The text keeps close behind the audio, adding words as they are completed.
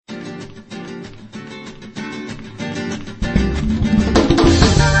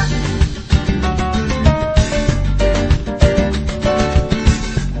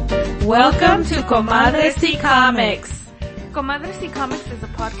Welcome to Comadres y Comics. Comadres y Comics is a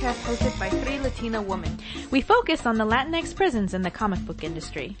podcast hosted by 3 Latina women. We focus on the Latinx presence in the comic book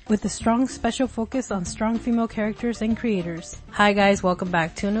industry, with a strong special focus on strong female characters and creators. Hi guys, welcome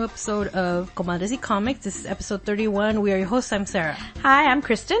back to a new episode of Comadres y Comics. This is episode 31. We are your hosts. I'm Sarah. Hi, I'm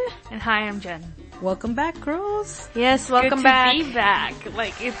Kristen. And hi, I'm Jen. Welcome back, girls. Yes, welcome Good back. to be back.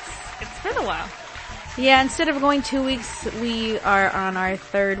 Like, it's been a while. Yeah, instead of going 2 weeks, we are on our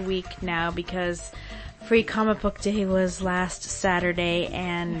third week now because Free Comic Book Day was last Saturday,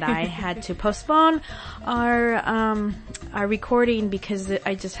 and I had to postpone our recording because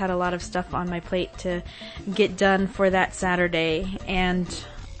I just had a lot of stuff on my plate to get done for that Saturday, and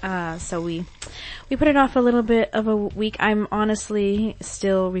so we put it off a little bit of a week. I'm honestly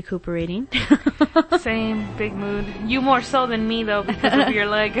still recuperating. Same, big mood. You more so than me though because of your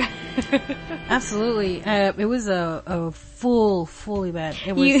leg. Absolutely. It was a full event.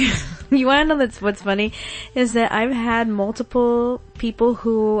 It was. You want to know what's funny is that I've had multiple people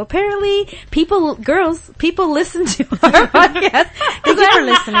who apparently people listen to our podcast. Thank you for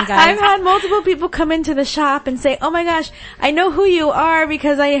listening, guys. I've had multiple people come into the shop and say, "Oh my gosh, I know who you are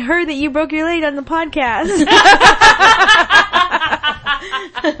because I heard that you broke your leg on the podcast."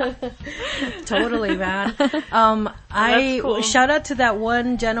 Totally, man. Cool. Shout out to that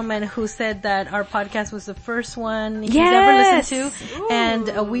one gentleman who said that our podcast was the first one he's Yes. ever listened to, Ooh.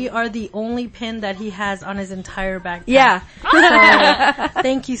 and we are the only pin that he has on his entire backpack. Yeah. So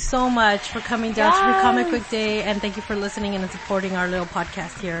thank you so much for coming down to Free Yes. Comic Book Day, and thank you for listening and supporting our little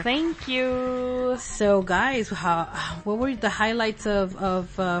podcast here. Thank you. So, guys, what were the highlights of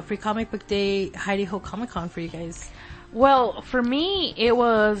Free Comic Book Day, Heidi Ho Comic Con for you guys? Well, for me, it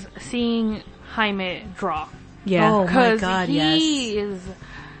was seeing Jaime draw. Yeah. Oh my Because God, he is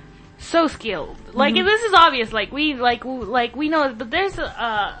so skilled. Like, and this is obvious. Like we know, but there's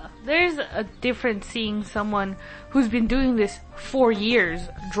a difference seeing someone who's been doing this for years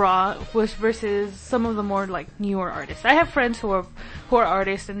draw versus some of the more like newer artists. I have friends who are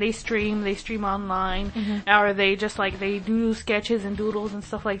artists and they stream online, or they just like they do sketches and doodles and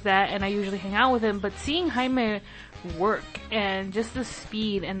stuff like that. And I usually hang out with them. But seeing Jaime work and just the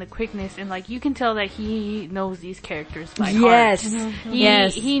speed and the quickness, and like you can tell that he knows these characters by heart.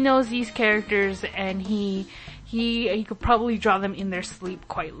 Yes. He knows these characters, and he could probably draw them in their sleep,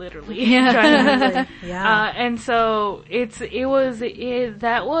 quite literally. Yeah. Yeah. And so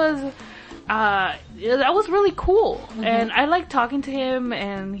that was really cool, and I liked talking to him,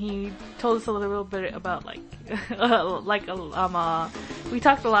 and he told us a little bit about we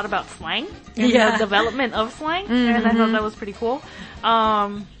talked a lot about slang and the development of slang, and I thought that was pretty cool.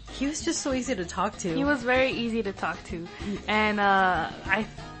 He was just so easy to talk to. He was very easy to talk to, and that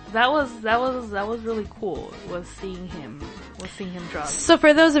was really cool. Was seeing him draw. So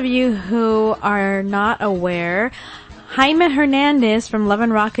for those of you who are not aware, Jaime Hernandez from Love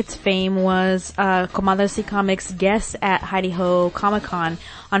and Rockets fame was Comadres y Comics guest at Heidi Ho Comic Con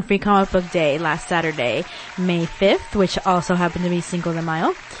on Free Comic Book Day last Saturday, May 5th, which also happened to be Cinco de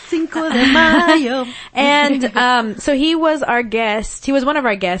Mayo. Cinco de Mayo. And so he was our guest. He was one of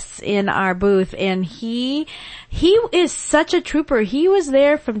our guests in our booth, and he is such a trooper. He was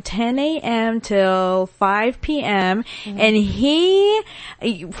there from 10 a.m. till 5 p.m. And he,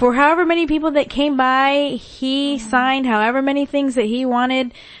 for however many people that came by, he signed however many things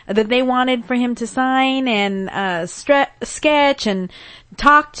that they wanted for him to sign, and sketch and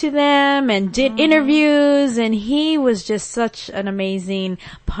talked to them and did interviews, and he was just such an amazing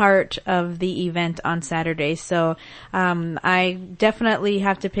part of the event on Saturday. So I definitely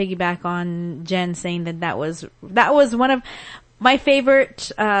have to piggyback on Jen saying that was one of my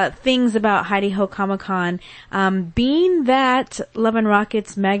favorite things about Heidi Ho Comic Con, being that Love and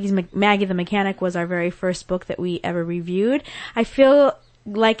Rockets Maggie the Mechanic was our very first book that we ever reviewed. I feel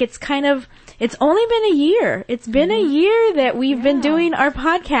like it's only been a year. It's been a year that we've been doing our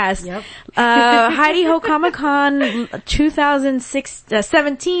podcast. Yep. Heidi Ho Comic Con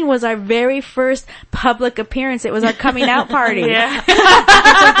 2017 was our very first public appearance. It was our coming out party. Yeah.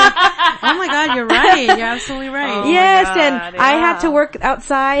 Oh my God, you're right. You're absolutely right. Oh Yes, my and God, I yeah. had to work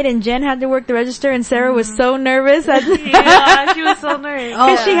outside, and Jen had to work the register, and Sarah was so nervous Yeah, she was so nervous.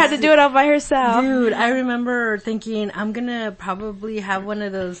 because she had to do it all by herself. Dude, I remember thinking, I'm gonna probably have one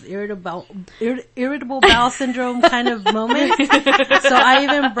of those irritable bowel syndrome kind of moments. So I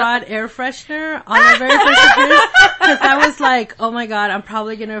even brought air freshener on the very first appearance, because I was like, oh my God, I'm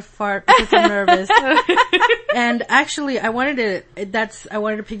probably gonna fart because I'm nervous. And actually, I wanted to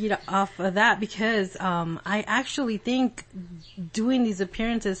piggy off of that because I actually think doing these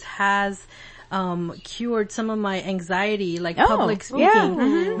appearances has cured some of my anxiety, like Oh, public speaking,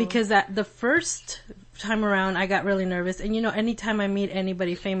 yeah. because at the first time around I got really nervous, and anytime I meet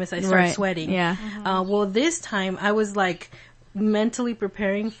anybody famous I start Right. sweating. Yeah. Well, this time I was like mentally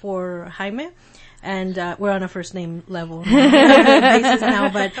preparing for Jaime. And we're on a first name level basis now,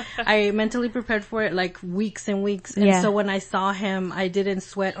 but I mentally prepared for it like weeks and weeks. And Yeah. so when I saw him, I didn't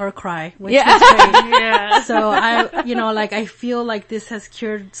sweat or cry, which Yeah. was great. Yeah. So I feel like this has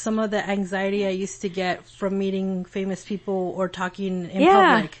cured some of the anxiety I used to get from meeting famous people or talking in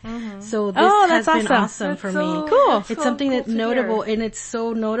Yeah. public. So this Oh, has that's been awesome. awesome for That's me. so- Cool. that's It's so something cool that's to notable, hear. and it's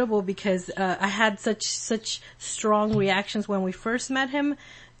so notable because I had such strong reactions when we first met him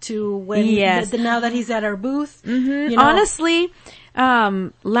to when Yes. now that he's at our booth. Honestly,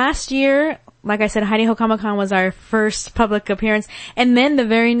 last year, like I said, Heidi Ho Comic Con was our first public appearance, and then the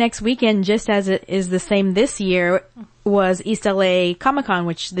very next weekend, just as it is the same this year, was East LA Comic Con,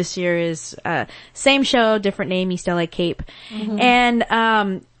 which this year is same show, different name, East LA Cape,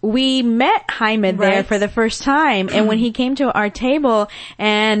 and we met Hyman there Right. for the first time, and when he came to our table,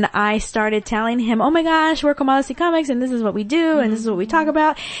 and I started telling him, "Oh my gosh, we're Comadre Comics, and this is what we do, and this is what we talk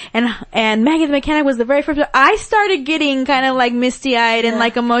about," and Maggie the Mechanic was the very first. I started getting kind of like misty-eyed and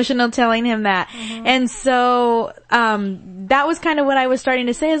like emotional telling him that, and so that was kind of what I was starting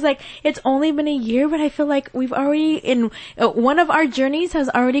to say. Is like it's only been a year, but I feel like we've already in one of our journeys has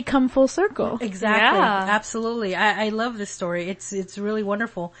already come full circle. Exactly. Yeah. Absolutely. I love this story. It's really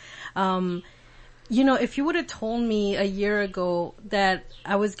wonderful. If you would have told me a year ago that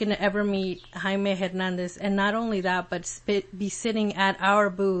I was going to ever meet Jaime Hernandez, and not only that, but be sitting at our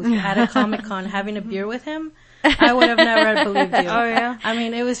booth at a Comic-Con having a beer with him, I would have never believed you. Oh, yeah? I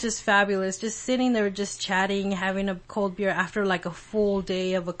mean, it was just fabulous. Just sitting there, just chatting, having a cold beer after like a full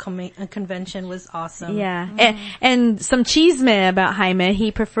day of a convention was awesome. Yeah, and some chisme about Jaime.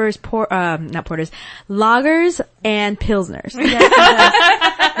 He prefers not porters, lagers and pilsners.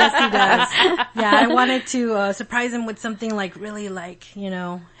 Yes, he does. Yeah, I wanted to surprise him with something like really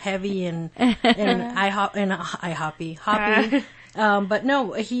heavy and hoppy. But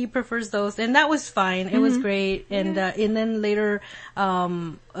no, he prefers those, and that was fine. It was great, and then later,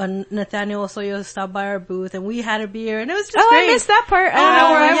 Nathaniel Osoyo stopped by our booth, and we had a beer, and it was just Oh, great. I missed that part. I don't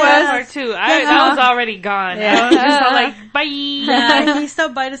know where I yeah. was. Or two. I was already gone. I was just all like, bye. Yeah, he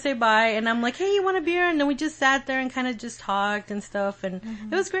stopped by to say bye, and I'm like, "Hey, you want a beer?" And then we just sat there and kind of just talked and stuff, and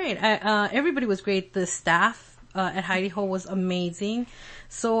it was great. Everybody was great. The staff at Heidi Ho was amazing,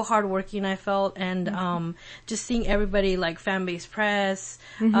 so hardworking. I felt, and just seeing everybody like Fanbase Press,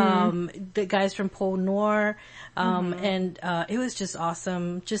 the guys from Pole Noir, and it was just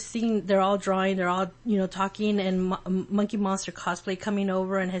awesome. Just seeing they're all drawing, they're all talking, and Monkey Monster Cosplay coming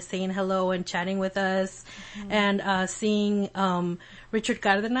over and saying hello and chatting with us, and seeing Richard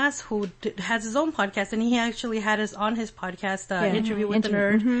Cardenas, who has his own podcast, and he actually had us on his podcast, Interview with the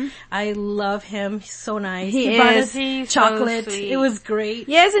Nerd. I love him. He's so nice. He brought is. us He's so chocolate. sweet. It was great.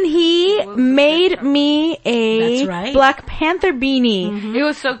 Yes, and he made me a That's right. Black Panther beanie. It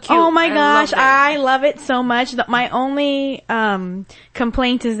was so cute. Oh my gosh, loved it. I love it so much. My only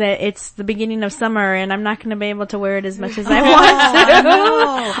complaint is that it's the beginning of summer and I'm not going to be able to wear it as much as I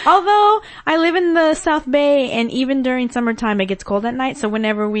want to. Although I live in the South Bay, and even during summertime it gets cold at night, so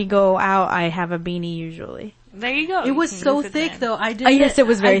whenever we go out I have a beanie usually. There you go. It You was can so use it thick then. though. I didn't. yes, it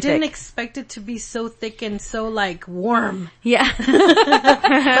was very I didn't thick. expect it to be so thick and so like warm. Yeah. But it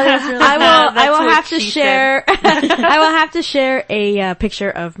was really I will what have to she share I will have to share a picture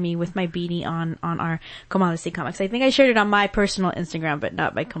of me with my beanie on our Comadre Comics. I think I shared it on my personal Instagram, but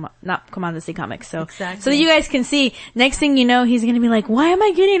not Comadre Comics. So Exactly. so that you guys can see. Next thing you know, he's going to be like, "Why am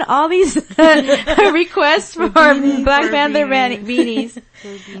I getting all these requests for Black Panther beanies?"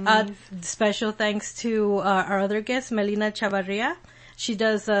 Special thanks to our other guest, Melina Chavarria. She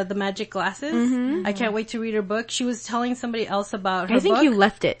does the magic glasses. I can't wait to read her book. She was telling somebody else about her I think book. you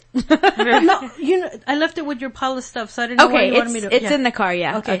left it. No, I left it with your pile of stuff, so I didn't know where Okay, you wanted me to. it's yeah. in the car.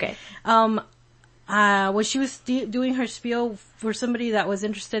 Yeah. Okay. When she was doing her spiel for somebody that was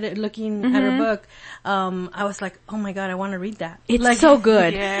interested in looking at her book, I was like, oh my god, I want to read that. It's so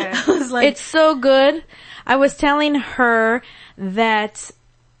good. Yeah. I was like, It's so good. I was telling her that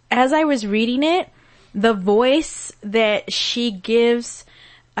as I was reading it, the voice that she gives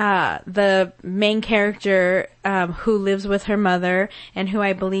the main character who lives with her mother and who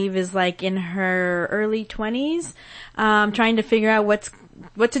I believe is like in her early 20s, trying to figure out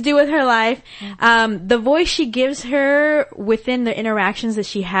what to do with her life. The voice she gives her within the interactions that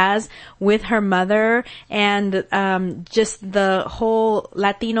she has with her mother and just the whole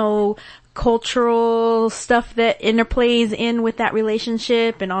Latino cultural stuff that interplays in with that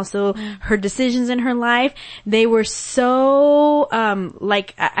relationship, and also her decisions in her life. They were so,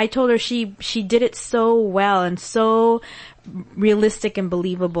 like, I told her she did it so well and so realistic and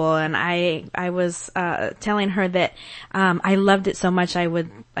believable. And I was, telling her that, I loved it so much.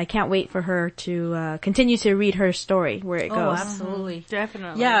 I can't wait for her to, continue to read her story where it goes. Oh, absolutely.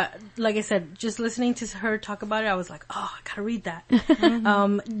 Definitely. Yeah, like I said, just listening to her talk about it, I was like, oh, I gotta read that.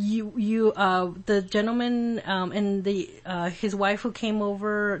 The gentleman, and his wife who came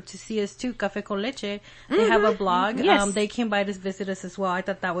over to see us too, Café con Leche, they have a blog. Yes. They came by to visit us as well. I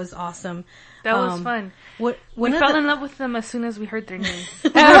thought that was awesome. That was fun. We fell in love with them as soon as we heard their names.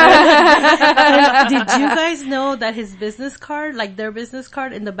 Did you guys know that his business card, like their business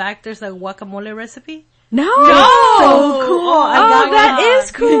card, in the back there's a guacamole recipe? No! So cool. That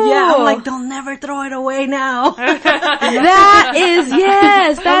is cool. Yeah, I'm like, they'll never throw it away now. That is,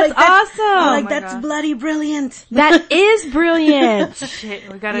 yes, that's awesome. I'm like, that's bloody brilliant. That is brilliant. Shit,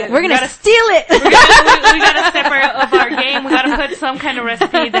 We're gonna steal it. we gotta step up our game. We gotta put some kind of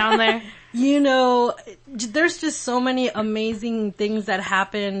recipe down there. You know, there's just so many amazing things that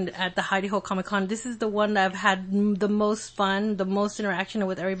happened at the Heidi Ho Comic Con. This is the one that I've had the most fun, the most interaction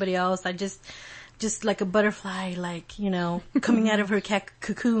with everybody else. I just like a butterfly, like, you know, coming out of her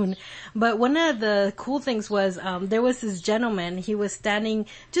cocoon. But one of the cool things was, there was this gentleman, he was standing,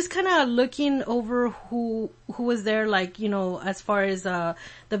 just kind of looking over who was there, like, you know, as far as, the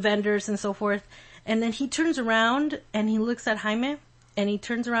vendors and so forth. And then he turns around and he looks at Jaime, and he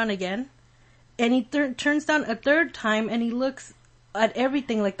turns around again, and he turns down a third time, and he looks at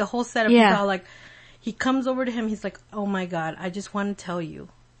everything, like the whole setup. Yeah. He's all like, he comes over to him, he's like, oh my God, I just want to tell you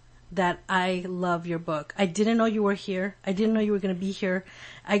that I love your book. I didn't know you were here. I didn't know you were going to be here.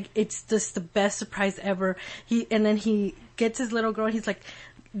 It's just the best surprise ever. And then he gets his little girl and he's like,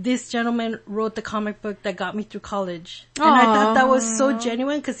 this gentleman wrote the comic book that got me through college. And I thought that was so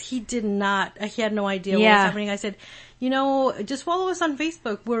genuine because he had no idea what was happening. I said, you know, just follow us on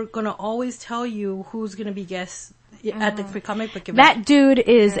Facebook. We're going to always tell you who's going to be guests at the free comic book event. That dude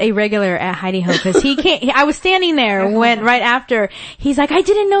is a regular at Heidi Ho because he can't. I was standing there when right after he's like, I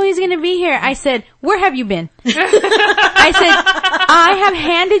didn't know he was going to be here. I said, where have you been? I said, I have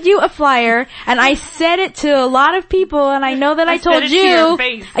handed you a flyer and I said it to a lot of people and I know that I told said it you. to your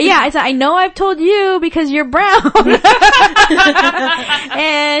face. Yeah, I said, I know I've told you because you're brown.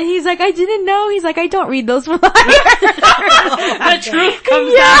 And he's like, I didn't know. He's like, I don't read those flyers. The truth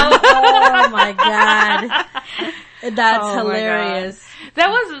comes out. Oh my God. That's hilarious. That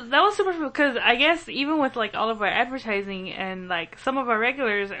was super cool because I guess even with like all of our advertising and like some of our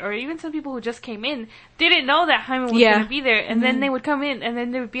regulars or even some people who just came in didn't know that Jaime was going to be there, and then they would come in and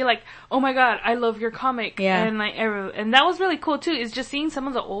then they would be like, "Oh my God, I love your comic!" And like, and that was really cool too. Is just seeing some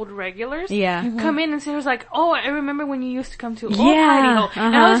of the old regulars come in and say, "It was like, oh, I remember when you used to come to old Heidi Ho,"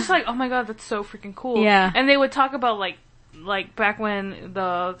 and I was just like, "Oh my God, that's so freaking cool!" And they would talk about like back when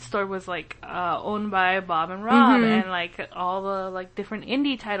the store was like owned by Bob and Rob and like all the like different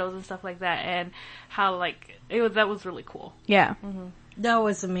indie titles and stuff like that, and how like that was really cool. That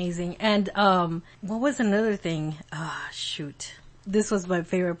was amazing. And what was another thing? Shoot, this was my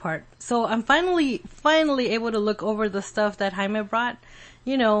favorite part. So I'm finally able to look over the stuff that Jaime brought,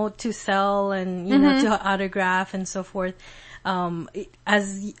 you know, to sell and you know, to autograph and so forth.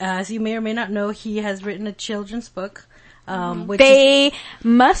 As you may or may not know, he has written a children's book. Which they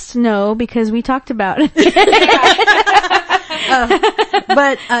must know because we talked about it.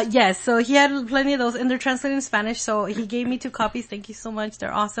 But yes, so he had plenty of those, and they're translated in Spanish. So he gave me 2 copies. Thank you so much.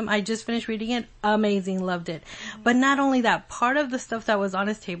 They're awesome. I just finished reading it. Amazing, loved it. But not only that, part of the stuff that was on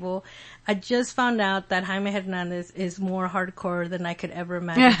his table, I just found out that Jaime Hernandez is more hardcore than I could ever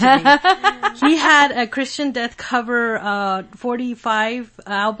imagine to be. He had a Christian Death cover 45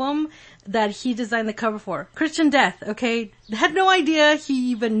 album that he designed the cover for. Christian Death, okay? Had no idea he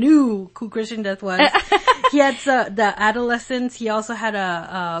even knew who Christian Death was. He had the adolescents. He also had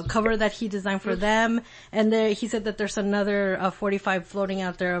a cover that he designed for them. And he said that there's another 45 floating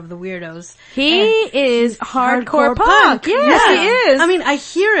out there of the weirdos. He is hardcore punk. Yes, he is. I mean, I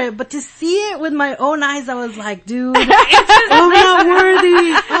hear it, but to see it with my own eyes, I was like, dude, I'm not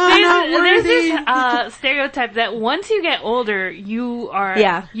worthy. There's this stereotype that once you get older,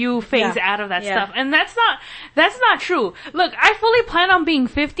 you phase out of that stuff, and that's not true. Look, I fully plan on being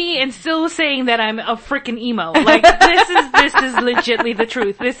 50 and still saying that I'm a freaking emo. Like this is legitly the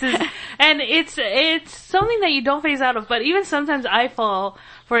truth. And it's something that you don't phase out of. But even sometimes I fall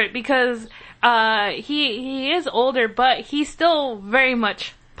for it because he is older, but he's still very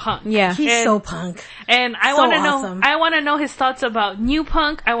much punk. Yeah. He's so punk. And I So want to awesome. know. I want to know his thoughts about new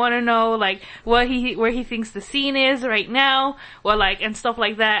punk. I want to know like where he thinks the scene is right now, or like and stuff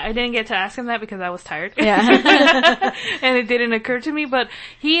like that. I didn't get to ask him that because I was tired. Yeah. And it didn't occur to me, but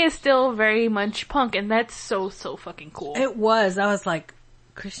he is still very much punk, and that's so fucking cool. It was. I was like,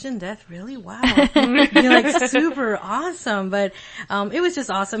 Christian Death, really? Wow. You're like super awesome. But, it was just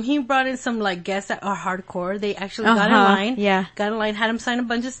awesome. He brought in some like guests that are hardcore. They actually got in line. Yeah. Got in line, had him sign a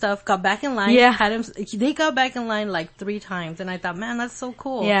bunch of stuff, got back in line. Yeah. They got back in line like 3 times. And I thought, man, that's so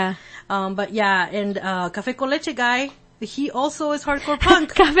cool. Yeah. But yeah, and, Café con Leche guy, he also is hardcore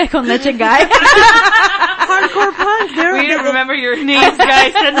punk. Café con leche guy. Hardcore punk. We didn't remember your names,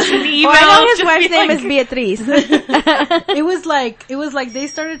 guys. Send us an email. Well, I know his Just wife's be name like- is Beatriz. It was like they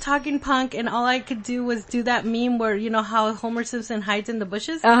started talking punk and all I could do was do that meme where, you know, how Homer Simpson hides in the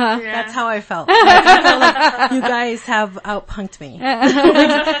bushes? Uh-huh. Yeah. That's how I felt. Like, I felt like you guys have outpunked me.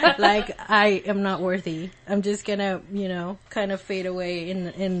 Like I am not worthy. I'm just gonna, you know, kind of fade away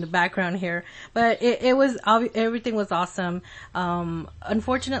in the background here. But it was, everything was awesome.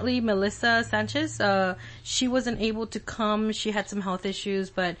 Unfortunately, Melissa Sanchez, she wasn't able to come. She had some health issues,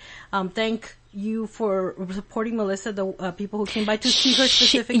 but, thank you for supporting Melissa, the people who came by to see her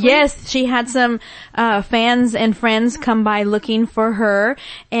specifically. Yes, she had some fans and friends come by looking for her,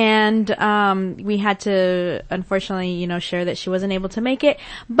 and we had to unfortunately, you know, share that she wasn't able to make it,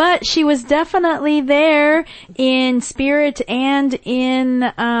 but she was definitely there in spirit and in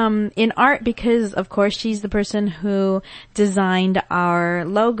art because of course she's the person who designed our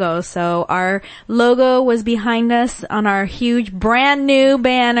logo. So our logo was behind us on our huge brand new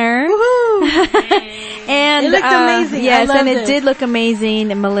banner. Woohoo! And It looked amazing. Yes, I and loved it it. did look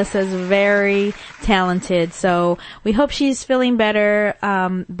amazing. And Melissa's very talented, so we hope she's feeling better.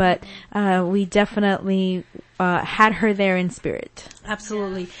 But we definitely had her there in spirit.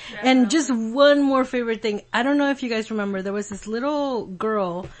 Absolutely. And just one more favorite thing. I don't know if you guys remember, there was this little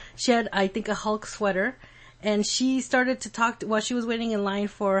girl. She had, I think, a Hulk sweater. And she started to talk, while she was waiting in line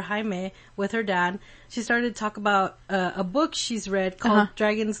for Jaime with her dad, she started to talk about a book she's read called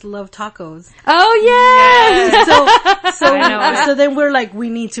Dragons Love Tacos. Oh yes, So then we're like, we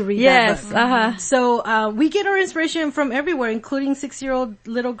need to read yes, that book. So, we get our inspiration from everywhere, including 6-year-old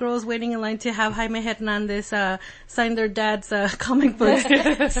little girls waiting in line to have Jaime Hernandez, sign their dad's, comic books.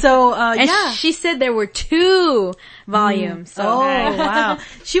 So, And yeah. she said there were 2 volumes. So Oh, wow.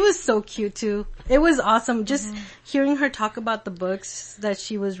 She was so cute too. It was awesome. Just hearing her talk about the books that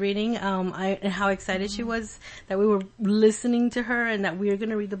she was reading, and how excited she was that we were listening to her and that we were going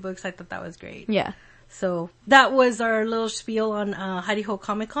to read the books. I thought that was great. yeah. So that was our little spiel on, Heidi Ho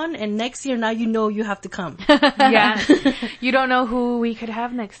Comic Con. And next year, now you know you have to come. Yeah. You don't know who we could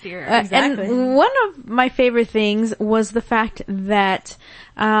have next year. Exactly. And one of my favorite things was the fact that,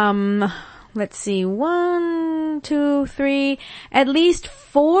 let's see, 1, 2, 3, at least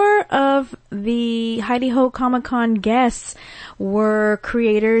 4 of the Heidi Ho Comic Con guests were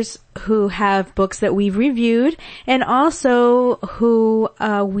creators who have books that we've reviewed and also who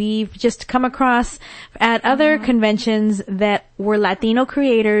we've just come across at other conventions that were Latino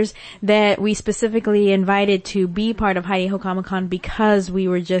creators that we specifically invited to be part of Heidi Ho Comic Con because we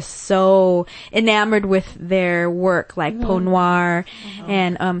were just so enamored with their work, like Po Noir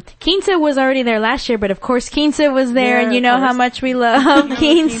and Quince was already there last year, but of course Quince was there, and Yeah, you of know how course. much we love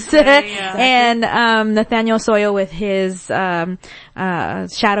Quince. yeah. And Nathaniel Soyo with his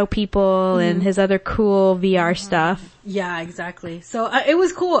Shadow People and his other cool VR stuff. Yeah, exactly. So it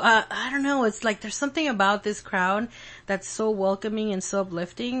was cool. I don't know. It's like there's something about this crowd that's so welcoming and so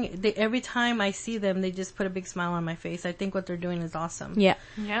uplifting. Every time I see them, they just put a big smile on my face. I think what they're doing is awesome. Yeah.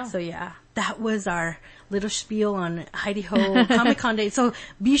 Yeah. So yeah, that was our little spiel on Heidi Ho Comic Con Day. So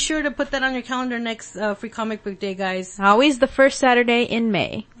be sure to put that on your calendar next Free Comic Book Day, guys. Always the first Saturday in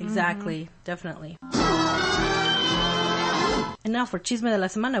May. Exactly. Definitely. And now for Chisme de la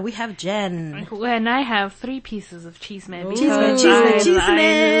Semana, we have Jen. And I have 3 pieces of chisme because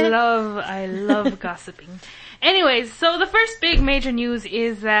Chisme. I love gossiping. Anyways, so the first big major news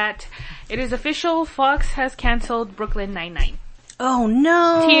is that it is official. Fox has canceled Brooklyn Nine-Nine. Oh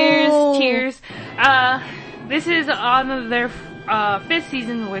no! Tears. This is on their 5th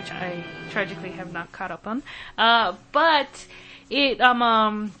season, which I tragically have not caught up on. But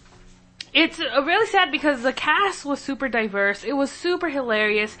it's really sad because the cast was super diverse. It was super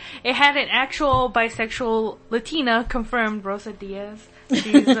hilarious. It had an actual bisexual Latina confirmed, Rosa Diaz.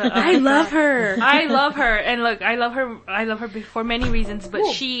 She's, I love her. I love her, and look, I love her for many reasons, but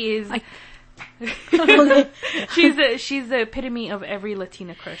she is She's the epitome of every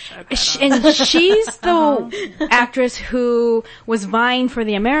Latina crush I've had on. And she's the actress who was vying for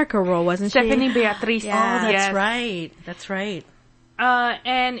the America role, wasn't Stephanie she? Beatriz. Yeah. That's right. That's right.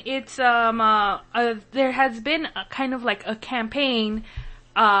 And it's there has been a kind of like a campaign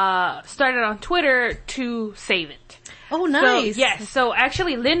started on Twitter to save it. Oh, nice. So, yes. So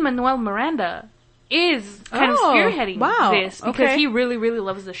actually, Lin-Manuel Miranda is kind of spearheading this because he really, really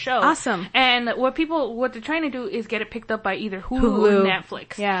loves the show. Awesome. And what they're trying to do is get it picked up by either Hulu or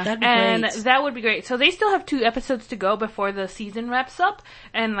Netflix. Yeah. That'd be And great. that would be great. So they still have 2 episodes to go before the season wraps up,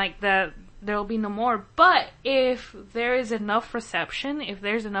 and like there'll be no more. But if there is enough reception, if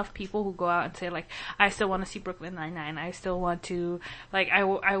there's enough people who go out and say like, I still want to see Brooklyn Nine-Nine, I still want to, like,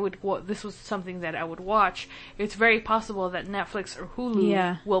 this was something that I would watch, it's very possible that Netflix or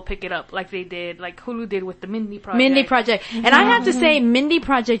Hulu will pick it up like they did, like Hulu did with the Mindy Project. And I have to say, Mindy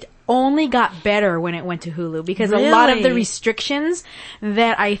Project only got better when it went to Hulu because a lot of the restrictions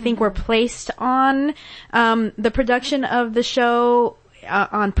that I think were placed on the production of the show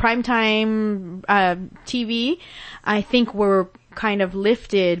on primetime TV, I think were kind of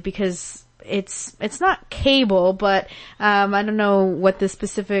lifted because it's not cable, but I don't know what the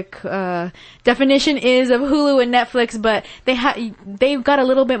specific definition is of Hulu and Netflix, but they got a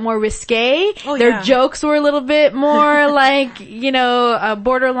little bit more risque. Their jokes were a little bit more like,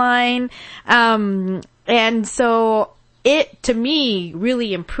 borderline, and so it, to me,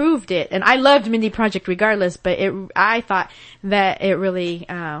 really improved it. And I loved Mindy Project regardless, but I thought that it really,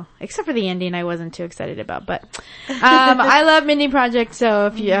 except for the ending I wasn't too excited about, but, I love Mindy Project, so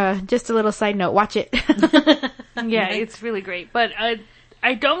if you, just a little side note, watch it. Yeah, it's really great. But, I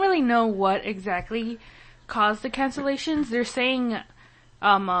don't really know what exactly caused the cancellations. They're saying,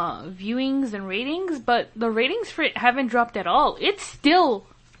 viewings and ratings, but the ratings for it haven't dropped at all. It's still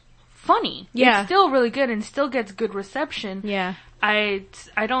funny. Yeah. It's still really good and still gets good reception. Yeah. I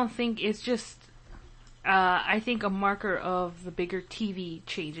don't think it's just, I think a marker of the bigger TV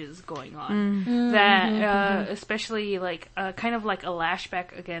changes going on. That, especially like, kind of like a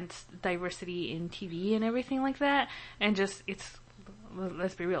lashback against diversity in TV and everything like that. And just,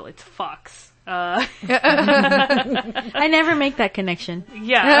 let's be real, it's Fox. I never make that connection.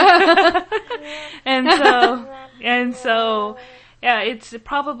 Yeah. and so, yeah, it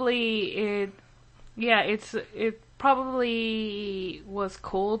probably was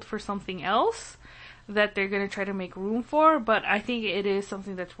cold for something else that they're going to try to make room for, but I think it is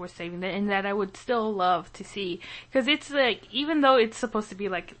something that's worth saving and that I would still love to see. Because it's like, even though it's supposed to be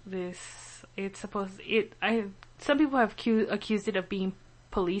like this, some people have accused it of being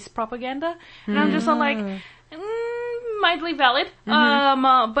police propaganda, and I'm just like, mildly valid,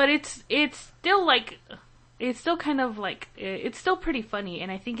 but it's still like, it's still kind of like, it's still pretty funny, and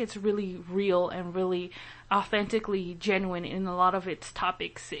I think it's really real and really authentically genuine in a lot of its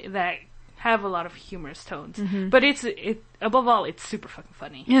topics that have a lot of humorous tones. But above all, it's super fucking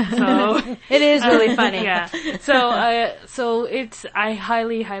funny. So it is really funny. Yeah. So I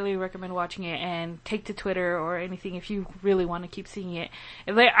highly, highly recommend watching it, and take to Twitter or anything if you really want to keep seeing it.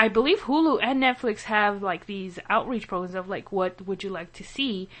 I believe Hulu and Netflix have like these outreach programs of like, what would you like to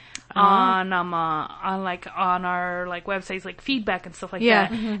see on our like websites, like feedback and stuff like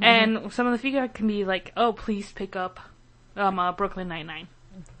that. And some of the feedback can be like, oh, please pick up Brooklyn Nine-Nine.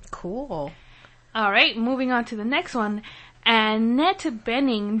 Cool. All right, moving on to the next one. Annette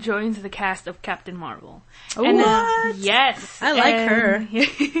Bening joins the cast of Captain Marvel. What? Yes. I like her.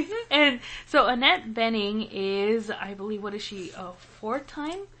 And so Annette Bening is, I believe, what is she, a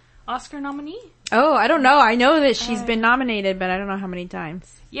 4-time Oscar nominee? Oh, I don't know. I know that she's been nominated, but I don't know how many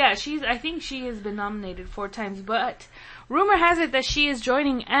times. Yeah, I think she has been nominated 4 times, but rumor has it that she is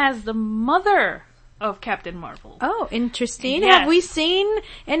joining as the mother of Captain Marvel. Oh, interesting. Yes. Have we seen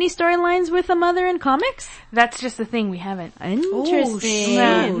any storylines with a mother in comics? That's just the thing, we haven't. Interesting.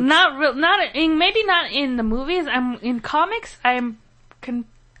 Maybe not in the movies. In comics,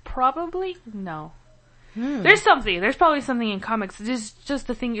 probably no. There's probably something in comics. Just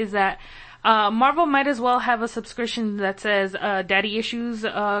the thing is that Marvel might as well have a subscription that says Daddy Issues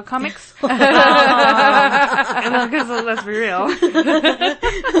Comics. Because let's be real.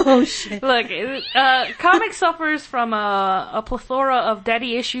 Oh shit! Look, comics suffers from a plethora of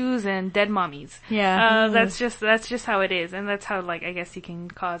daddy issues and dead mommies. Yeah. That's just how it is, and that's how, like, I guess you can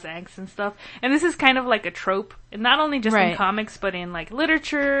cause angst and stuff. And this is kind of like a trope, and not only just in comics, but in like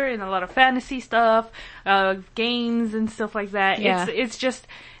literature, in a lot of fantasy stuff, games and stuff like that. Yeah.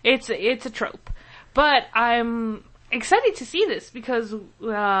 It's a trope. But I'm excited to see this because,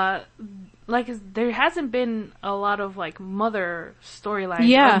 there hasn't been a lot of like mother storylines.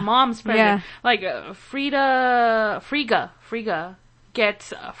 Yeah. Or mom's present. Yeah. Like Frigga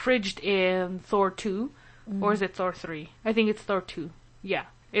gets fridged in Thor 2, or is it Thor 3? I think it's Thor 2. Yeah.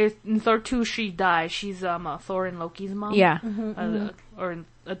 In Thor 2, she dies. She's Thor and Loki's mom. Yeah. Or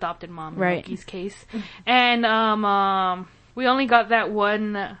adopted mom in Right. Loki's case. And we only got that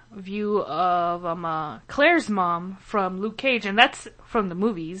one view of Claire's mom from Luke Cage, and that's from the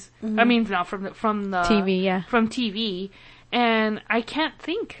movies. I mean, not from the TV, yeah. from TV. And I can't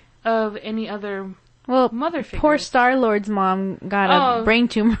think of any other Well, mother figures. poor Star-Lord's mom got a brain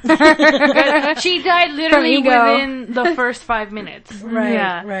tumor. She died literally From ego. within the first 5 minutes. Right,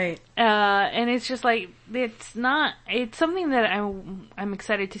 Yeah. right. And it's just like, it's something that I'm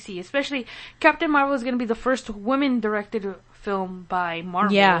excited to see. Especially, Captain Marvel is going to be the first women-directed film by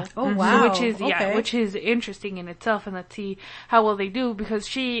Marvel. Yeah. Oh, wow. Which is interesting in itself, and let's see how well they do, because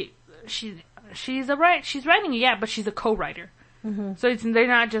she's writing it, but she's a co-writer. So they're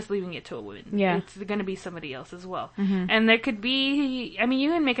not just leaving it to a woman. Yeah. It's going to be somebody else as well. And there could be, I mean,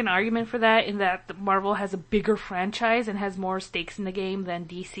 you can make an argument for that in that Marvel has a bigger franchise and has more stakes in the game than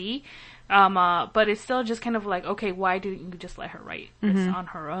DC. But it's still just kind of like, okay, why didn't you just let her write this on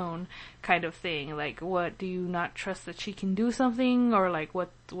her own kind of thing? Like, what, do you not trust that she can do something? Or like,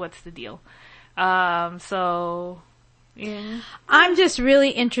 what's the deal? So... yeah. I'm just really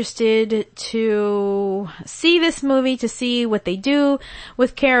interested to see this movie, to see what they do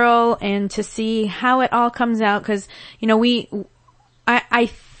with Carol, and to see how it all comes out. Because, you know, I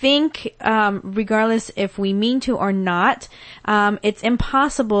think, regardless if we mean to or not, it's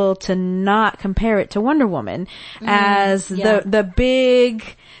impossible to not compare it to Wonder Woman as the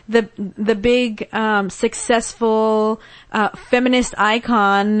big successful feminist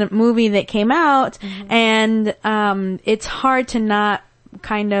icon movie that came out, and it's hard to not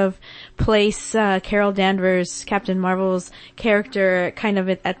kind of place Carol Danvers, Captain Marvel's character, kind of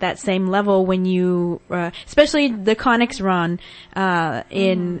at that same level when you, especially the comics run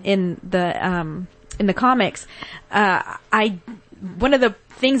in the comics. One of the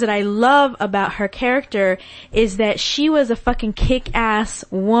things that I love about her character is that she was a fucking kick-ass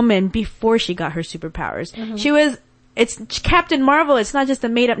woman before she got her superpowers. It's Captain Marvel. It's not just a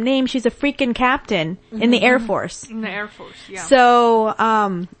made-up name. She's a freaking captain in the Air Force. In the Air Force, yeah.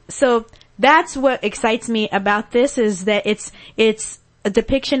 So that's what excites me about this, is that it's a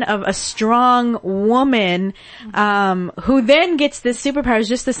depiction of a strong woman, who then gets this superpowers,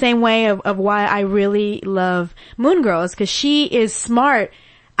 just the same way of why I really love Moon Girl, is because she is smart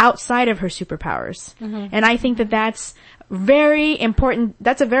outside of her superpowers. And I think that that's very important.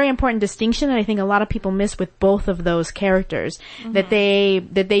 That's a very important distinction that I think a lot of people miss with both of those characters, that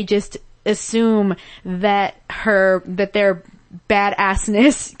they just assume that their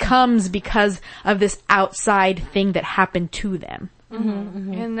badassness comes because of this outside thing that happened to them.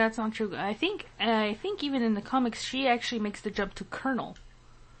 And that's not true. I think even in the comics, she actually makes the jump to Colonel.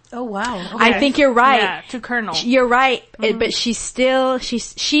 Oh, wow. I think you're right. Yeah, to Colonel. You're right, but she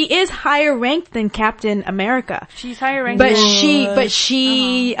is higher ranked than Captain America. She's higher ranked, but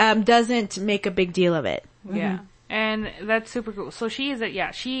she doesn't make a big deal of it. Yeah. And that's super cool. So she is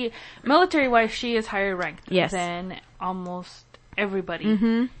military wise, she is higher ranked than almost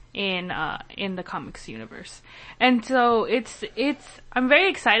everybody in the comics universe. And so I'm very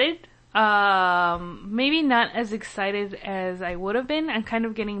excited. Maybe not as excited as I would have been. I'm kind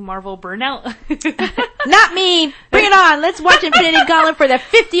of getting Marvel burnout. Not me! Bring it on! Let's watch Infinity Gauntlet for the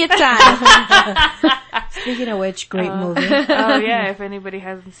 50th time! Speaking of which, great movie. Oh yeah, if anybody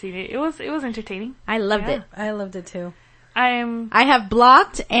hasn't seen it, it was entertaining. I loved it. I loved it too. I have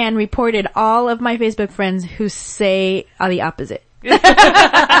blocked and reported all of my Facebook friends who say the opposite. I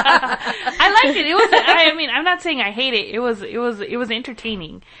liked it. I mean, I'm not saying I hate it. It was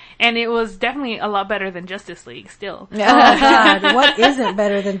entertaining, and it was definitely a lot better than Justice League. Still, oh God, what isn't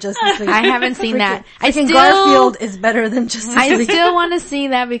better than Justice League? I haven't seen that. I think Garfield is better than Justice League. I still want to see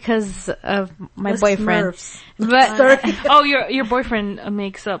that because of my boyfriend. Smurfs. But your boyfriend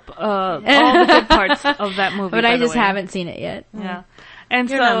makes up all the good parts of that movie. But I just haven't seen it yet. Yeah. And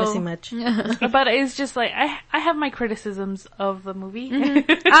You're not missing much. But it's just like, I have my criticisms of the movie.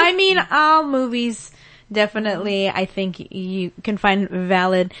 I mean, all movies, definitely, I think you can find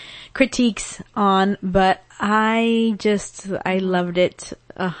valid critiques on, but I loved it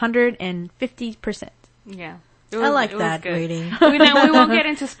 150%. Yeah. I like that rating. We won't get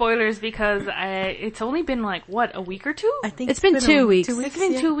into spoilers because it's only been like, what, a week or two? I think it's been 2 weeks. It's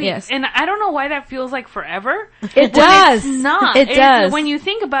been 2 weeks. Yes. And I don't know why that feels like forever. It does. It's not. It does. When you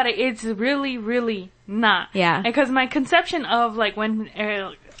think about it, it's really, really not. Yeah. Because my conception of like when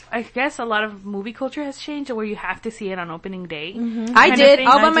I guess a lot of movie culture has changed where you have to see it on opening day. I Kind of did thing.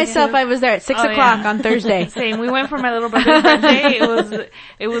 all by I did myself. too. I was there at 6 Oh, o'clock yeah. on Thursday. Same. We went for my little brother's birthday.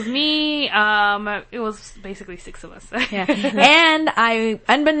 It was me. It was basically 6 of us. Yeah. And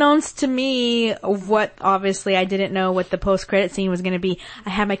unbeknownst to me, what obviously I didn't know what the post-credit scene was going to be, I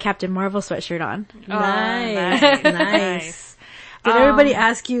had my Captain Marvel sweatshirt on. Nice. nice. Nice. Did everybody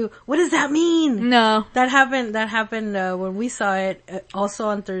ask you, what does that mean? No. That happened when we saw it, also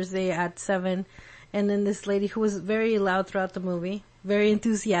on Thursday at 7. And then this lady who was very loud throughout the movie, very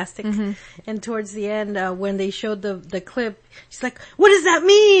enthusiastic. Mm-hmm. And towards the end, when they showed the clip, she's like, what does that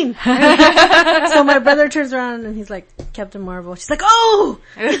mean? So my brother turns around and he's like, Captain Marvel. She's like, oh!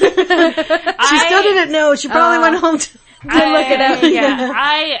 She still didn't know. She probably went home to look it up. Yeah,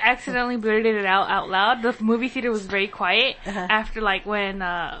 I accidentally blurted it out loud. The movie theater was very quiet after like when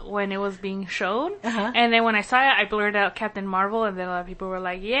it was being shown, and then when I saw it, I blurted out Captain Marvel, and then a lot of people were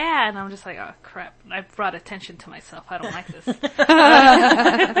like, "Yeah," and I'm just like, "Oh crap! I brought attention to myself. I don't like this."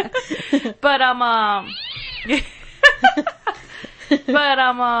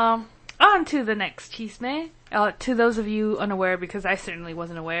 On to the next chisme. To those of you unaware, because I certainly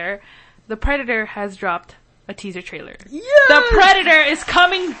wasn't aware, The Predator has dropped a teaser trailer. Yes! The Predator is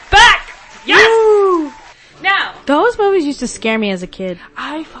coming back! Yes! Woo! Now, Those movies used to scare me as a kid.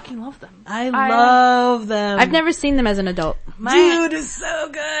 I fucking love them. I love them. I've never seen them as an adult. Dude, it's so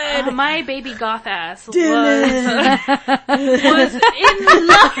good. My baby goth ass was Dylan. in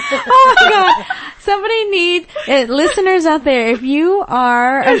love. Oh my god. Somebody listeners out there, if you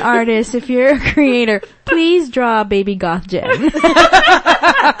are an artist, if you're a creator, please draw Baby Goth Jen. Which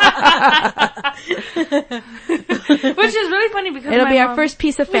is really funny because It'll my be our mom- first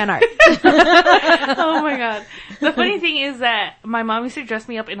piece of fan art. Oh my god. The funny thing is that my mom used to dress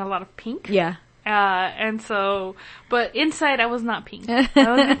me up in a lot of pink. Yeah. And so, but inside I was not pink. I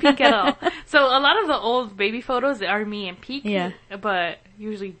wasn't pink at all. So a lot of the old baby photos are me in pink. Yeah. But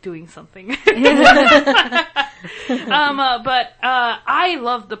usually doing something. I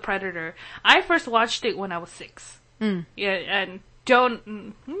love The Predator. I first watched it when I was 6. Yeah, and you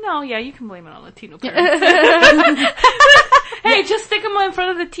can blame it on Latino parents. Hey, just stick them in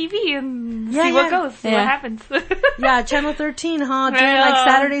front of the TV and see what goes, see what happens. Yeah, Channel 13, huh? During like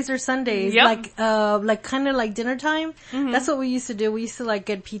Saturdays or Sundays, like kind of like dinner time. That's what we used to do. We used to like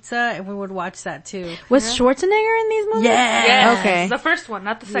get pizza and we would watch that too. Was Schwarzenegger in these movies? Yeah. Yes, Okay. the first one,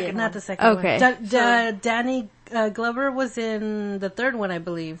 not the second one. Not the second Okay. one. Danny Glover was in the third one, I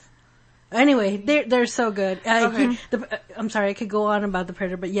believe. Anyway, they're so good. I'm sorry, I could go on about The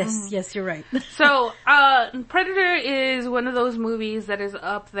Predator, but yes, you're right. So, Predator is one of those movies that is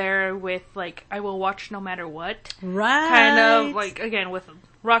up there with, like, I will watch no matter what. Right. Kind of, like, again, with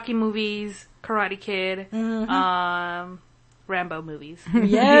Rocky movies, Karate Kid, Rambo movies.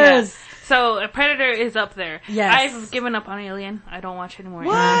 Yes. So, Predator is up there. Yes. I've given up on Alien. I don't watch anymore.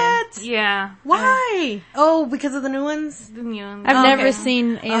 What? Alien. Yeah. Why? Oh, because of the new ones? You know, I've never Okay.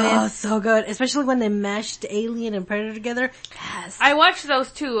 seen Oh, Aliens. so good. Especially when they meshed Alien and Predator together. Yes. I watched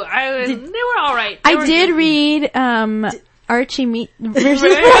those too. They were alright. I did read, Archie versus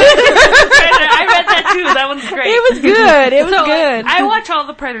I read that too. That one's great. It was good. It was So, good. I watch all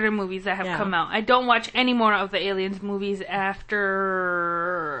the Predator movies that have Yeah. come out. I don't watch any more of the Aliens movies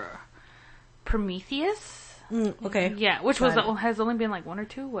after Prometheus. Okay. Yeah, which Got it. has only been like 1 or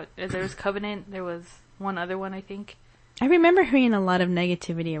 2. There was Covenant. There was one other one, I think. I remember hearing a lot of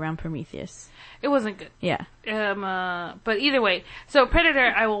negativity around Prometheus. It wasn't good. Yeah. But either way, so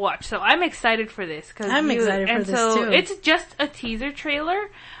Predator I will watch. So I'm excited for this I'm excited for this, so too. it's just a teaser trailer,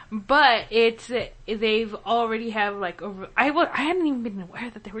 but they've already have like over. I hadn't even been aware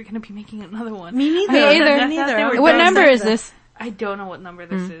that they were going to be making another one. Me neither. Me either. Me neither. They were What done. number is this? I don't know what number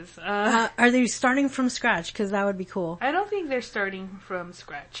this is. Are they starting from scratch? Because that would be cool. I don't think they're starting from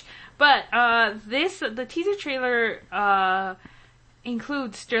scratch. But the teaser trailer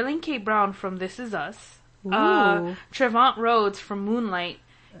includes Sterling K. Brown from This Is Us, Ooh. Trevant Rhodes from Moonlight,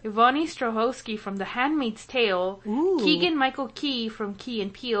 Ivani Strahovski from The Handmaid's Tale, Ooh. Keegan-Michael Key from Key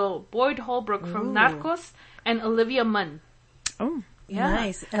and Peele, Boyd Holbrook from Ooh. Narcos, and Olivia Munn. Oh. Yeah.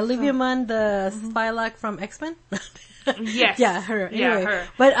 Nice. Olivia Munn, the Spylock from X-Men? Yes. Yeah, her. Anyway. Yeah, her.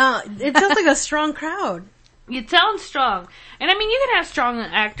 But it sounds like a strong crowd. It sounds strong. And I mean, you can have strong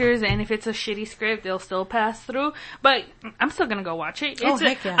actors, and if it's a shitty script, they'll still pass through. But I'm still gonna go watch it.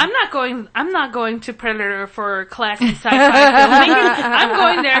 Heck yeah. I'm not going to Predator for classy sci-fi filmmaking. I'm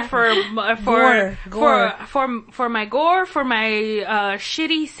going there for my gore, for my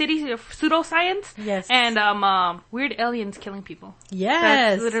shitty city pseudoscience. Yes. And weird aliens killing people. Yes.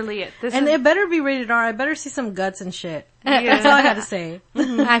 That's literally it. And it better be rated R. I better see some guts and shit. That's all I got to say.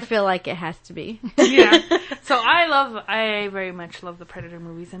 I feel like it has to be. Yeah. So I very much love the Predator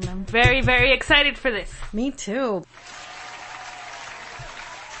movies, and I'm very, very excited for this. Me too.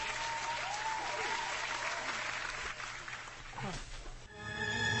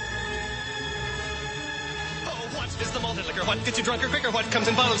 What is the malted liquor? What gets you drunker quicker? What comes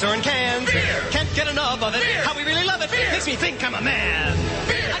in bottles or in cans? Beer! Can't get enough of it. Beer! How we really love it. Beer! Makes me think I'm a man.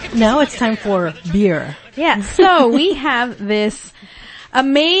 Beer! Now it's time for beer. Yeah, so we have this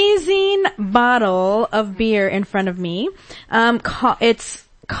amazing bottle of beer in front of me. It's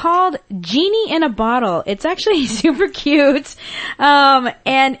called Genie in a Bottle. It's actually super cute.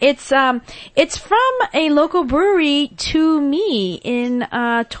 And it's from a local brewery to me in,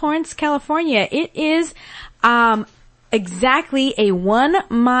 Torrance, California. It is, exactly a 1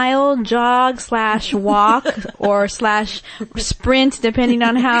 mile jog / walk or / sprint, depending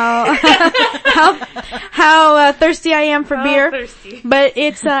on how thirsty I am for beer. Thirsty. But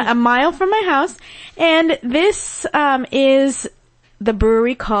it's a mile from my house, and this is the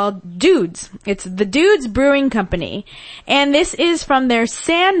brewery called Dudes. It's the Dudes Brewing Company, and this is from their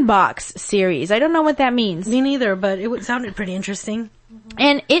Sandbox series. I don't know what that means. Me neither, but it sounded pretty interesting.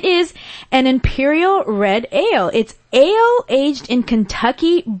 And it is an Imperial Red Ale. It's ale aged in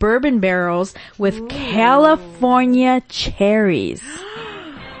Kentucky bourbon barrels with California cherries.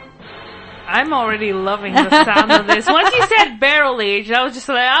 I'm already loving the sound of this. Once you said barrel aged, I was just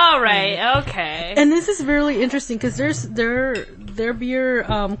like, all right, okay. And this is really interesting because their beer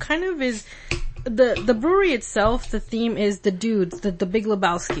kind of is the brewery itself. The theme is the dudes, the Big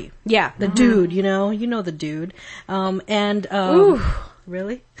Lebowski. Yeah. The dude, you know the dude. Ooh.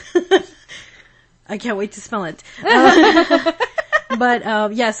 Really? I can't wait to smell it. But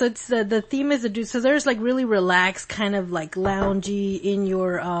yeah, so it's the theme is the dude. So there's like really relaxed, kind of like loungy in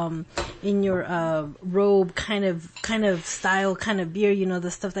your robe kind of style kind of beer. You know, the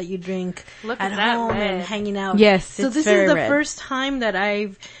stuff that you drink Look at at that home and red. hanging out. Yes, so it's this very is the red. first time that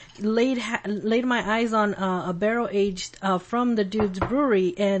I've laid my eyes on a barrel aged from the Dude's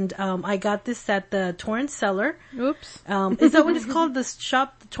Brewery, and I got this at the Torrance Cellar. Oops. Is that what it's called? The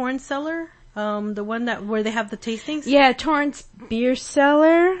shop, the Torrance Cellar? The one where they have the tastings? Yeah, Torrance Beer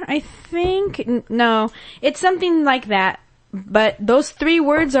Cellar, I think. No, it's something like that. But those 3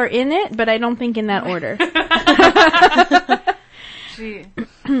 words are in it, but I don't think in that order. Gee.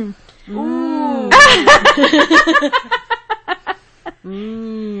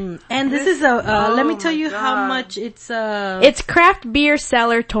 And this is let me tell you how much it's It's Craft Beer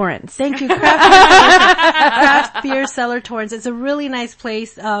Cellar Torrance. Thank you, Craft Beer Cellar Torrance. It's a really nice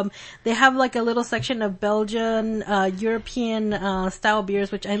place. They have like a little section of Belgian, European, style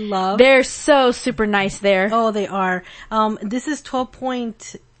beers, which I love. They're so super nice there. Oh, they are. This is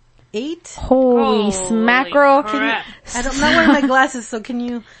 12.8. Holy smackerel. crap. I'm not wearing my glasses, so can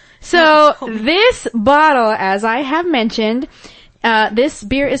you? So this bottle, as I have mentioned, this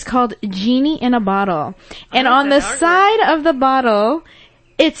beer is called Genie in a Bottle. And on the side of the bottle,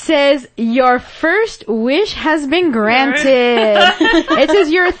 it says, your first wish has been granted. It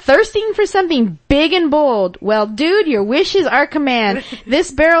says, you're thirsting for something big and bold. Well, dude, your wish is our command.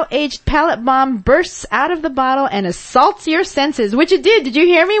 This barrel-aged pallet bomb bursts out of the bottle and assaults your senses, which it did. Did you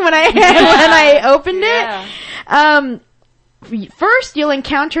hear me when I opened it? First, you'll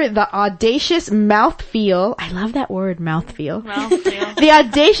encounter the audacious mouthfeel. I love that word, mouthfeel. The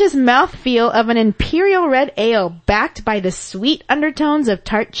audacious mouthfeel of an Imperial Red Ale backed by the sweet undertones of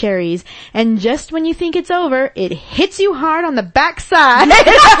tart cherries. And just when you think it's over, it hits you hard on the backside.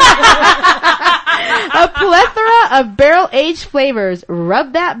 A plethora of barrel-aged flavors.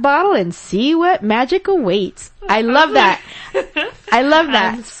 Rub that bottle and see what magic awaits. I love that. I love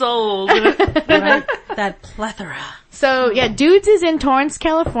that. I'm sold. Right? That plethora. So yeah, Dudes is in Torrance,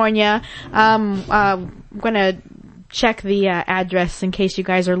 California. I'm gonna check the address in case you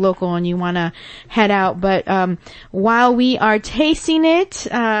guys are local and you wanna head out. But while we are tasting it,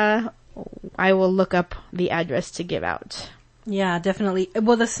 I will look up the address to give out. Yeah, definitely.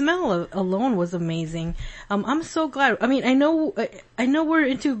 Well, the smell alone was amazing. I'm so glad. I mean, I know we're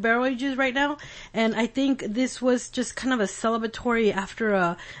into barrel ages right now, and I think this was just kind of a celebratory after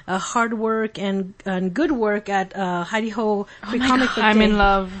a hard work and good work at Heidi Ho Free Comic Book Day. I'm in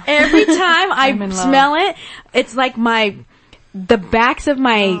love. Every time I I'm in love. smell it, it's like the backs of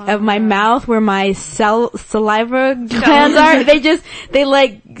my mouth where my saliva glands are, they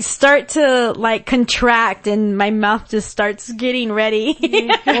like start to like contract and my mouth just starts getting ready.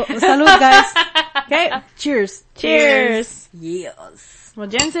 Well, salud, guys. Okay. Cheers. Cheers. Yes. Well,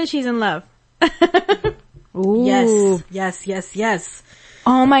 Jen says she's in love. Ooh. Yes.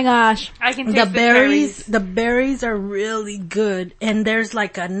 Oh my gosh. I can taste The the berries, cherries. the berries are really good, and there's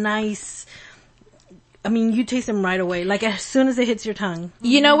like a nice. I mean, you taste them right away, like as soon as it hits your tongue.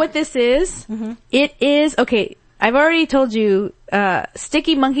 You know what this is? Mm-hmm. It is, okay, I've already told you,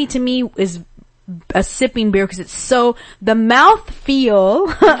 Sticky Monkey to me is a sipping beer because it's so, the mouth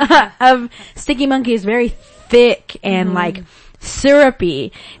feel of Sticky Monkey is very thick and like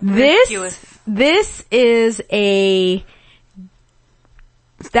syrupy. Rescuous. This is a,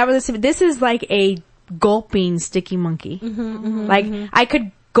 this is like a gulping Sticky Monkey. Like, I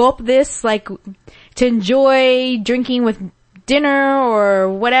could gulp this like to enjoy drinking with dinner or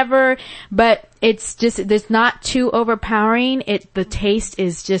whatever, but it's just, it's not too overpowering. The taste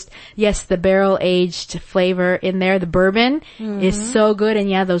is just, yes, the barrel aged flavor in there, the bourbon is so good, and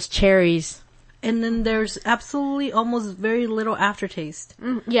yeah, those cherries. And then there's absolutely almost very little aftertaste.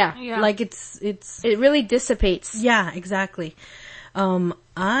 Yeah. Yeah. Like it's It really dissipates. yeah, exactly.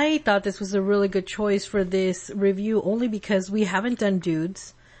 I thought this was a really good choice for this review only because we haven't done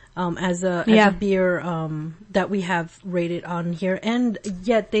Dudes. As a beer, that we have rated on here, and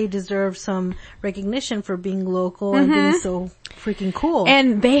yet they deserve some recognition for being local and being so freaking cool.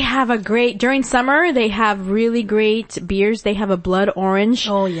 And they have during summer, they have really great beers. They have a blood orange.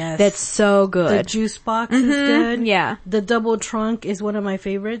 Oh yes. That's so the good. juice box is good. Yeah. The double trunk is one of my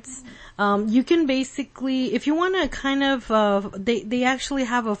favorites. You can basically, if you want to kind of, they actually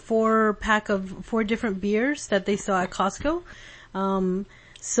have a 4-pack of 4 different beers that they sell at Costco.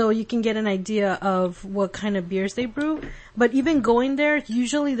 So you can get an idea of what kind of beers they brew. But even going there,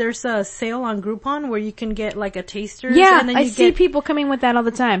 usually there's a sale on Groupon where you can get like a taster. Yeah, and then I you see get, people coming with that all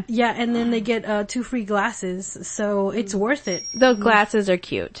the time. yeah, and then they get 2 free glasses. So it's worth it. Those glasses are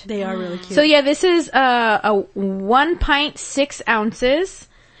cute. They are really cute. So yeah, this is a 1 pint 6 ounces,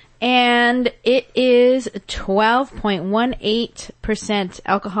 and it is 12.18%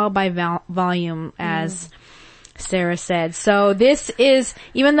 alcohol by volume, as Sarah said. So this is,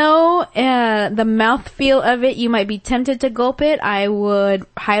 even though the mouthfeel of it, you might be tempted to gulp it, I would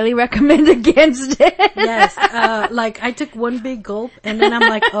highly recommend against it. Yes, like I took one big gulp and then I'm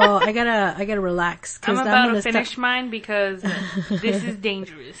like, oh, I gotta relax I'm because about gonna to finish mine because this is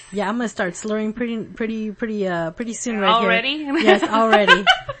dangerous. Yeah, I'm gonna start slurring pretty soon right Already? here. Yes, already.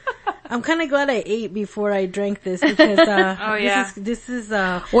 I'm kind of glad I ate before I drank this because Oh, yeah. this is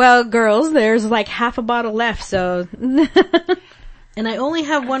Well, girls, there's like half a bottle left, so. and I only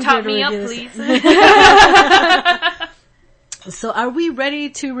have one Top beer to me up, review this. please. So, are we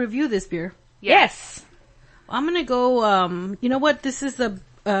ready to review this beer? Yes. I'm gonna go. You know what? This is a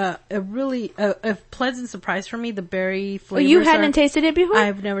really a pleasant surprise for me. The berry Oh, flavors. you hadn't tasted it before?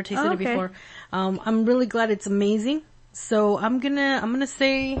 I've never tasted Oh, it okay. before. I'm really glad it's amazing. So I'm gonna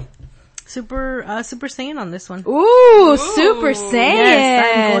say Super Saiyan on this one. Ooh, Super Saiyan.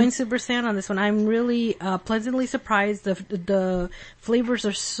 Yes, I'm going Super Saiyan on this one. I'm really pleasantly surprised. The flavors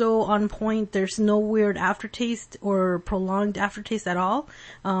are so on point. There's no weird aftertaste or prolonged aftertaste at all.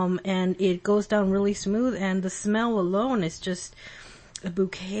 And it goes down really smooth, and the smell alone is just a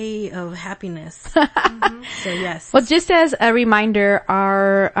bouquet of happiness. So yes. Well, just as a reminder,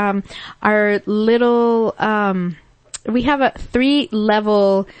 our little, we have a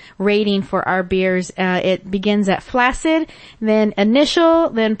 3-level rating for our beers. It begins at flaccid, then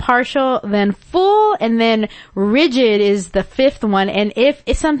initial, then partial, then full, and then rigid is the 5th one. And if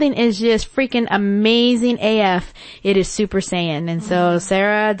something is just freaking amazing AF, it is Super Saiyan. And so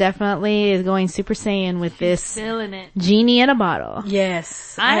Sarah definitely is going Super Saiyan with this Feeling it. genie in a bottle.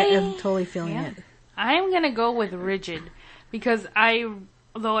 Yes, I I- am totally feeling it. I'm gonna go with rigid because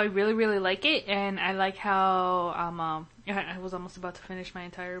although I really, really like it, and I like how, I was almost about to finish my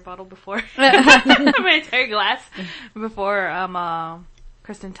entire bottle before, my entire glass before,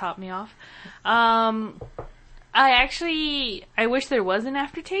 Kristen topped me off. I wish there was an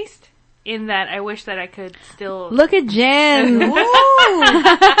aftertaste, in that I wish that I could still... Look at Jen.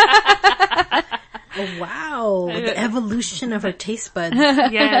 Oh, wow. The evolution of her taste buds.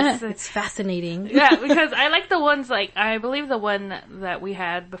 Yes. It's fascinating. Yeah, because I like the ones I believe the one that we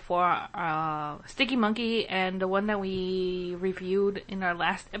had before, Sticky Monkey, and the one that we reviewed in our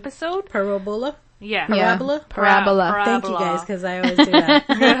last episode. Parabola? Yeah. Parabola? Parabola. Thank you guys, because I always do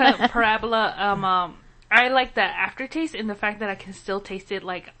that. Parabola. I like that aftertaste and the fact that I can still taste it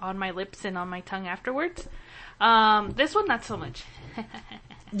like on my lips and on my tongue afterwards. This one, not so much.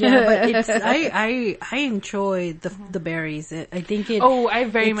 Yeah, but it's, I enjoy the berries. I think it. Oh, I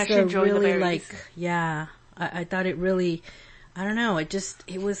very it's much a enjoy the really, berries. yeah, I thought it really, I don't know, it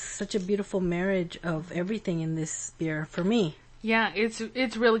was such a beautiful marriage of everything in this beer for me. Yeah, it's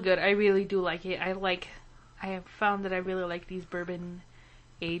really good. I really do like it. I have found that I really like these bourbon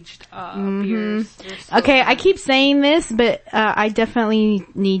aged beers. They're so Okay, good. I keep saying this, but I definitely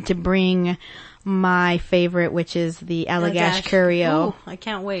need to bring my favorite, which is the Allagash Curio. Ooh, I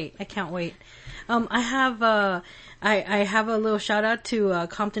can't wait. I have I have a little shout out to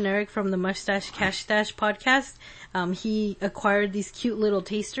Compton Eric from the Mustache Cash Stash podcast. He acquired these cute little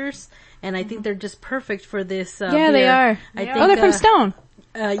tasters, and I think they're just perfect for this. Yeah, they beer. are. I think, Oh, they're from Stone.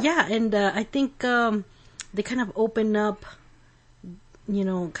 yeah, and I think they kind of open up, you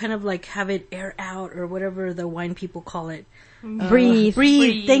know, kind of like have it air out or whatever the wine people call it. Breathe.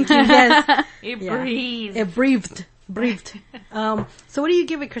 Breathe. Thank you. Yes, It Yeah. breathes. it breathed. So what do you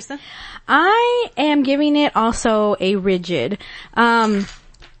give it, Kristen? I am giving it also a rigid. I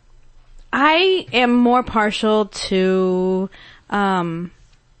am more partial to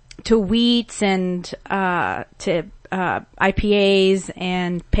wheats and to IPAs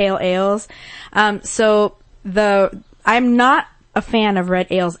and pale ales. So I'm not a fan of red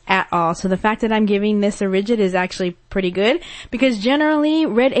ales at all. So the fact that I'm giving this a rigid is actually pretty good, because generally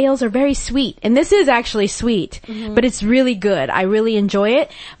red ales are very sweet, and this is actually sweet, but it's really good. I really enjoy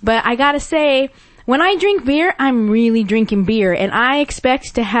it. But I gotta say, when I drink beer, I'm really drinking beer, and I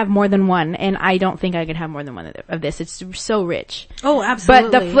expect to have more than one, and I don't think I could have more than one of this. It's so rich. Oh, absolutely.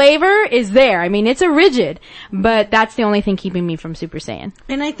 But the flavor is there. I mean, it's a rigid, but that's the only thing keeping me from Super Saiyan.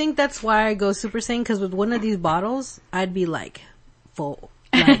 And I think that's why I go Super Saiyan, because with one of these bottles, I'd be like, full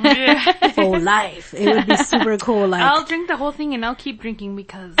life. It would be super cool. Like, I'll drink the whole thing and I'll keep drinking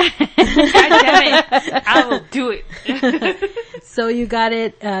because, God damn it, I will do it. so you got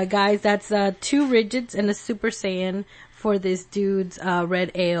it, guys. That's 2 rigids and a Super Saiyan for this dude's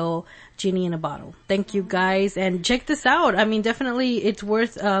red ale genie in a bottle. Thank you, guys, and check this out. I mean, definitely, it's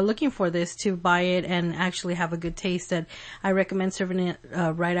worth looking for this to buy it and actually have a good taste. And I recommend serving it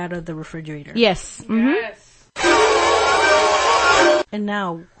right out of the refrigerator. Yes. Mm-hmm. Yes. And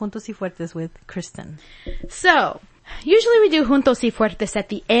now, Juntos y Fuertes with Kristen. So, usually we do Juntos y Fuertes at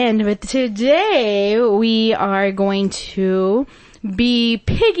the end, but today we are going to be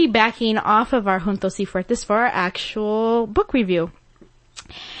piggybacking off of our Juntos y Fuertes for our actual book review.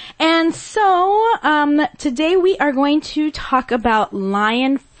 And so, today we are going to talk about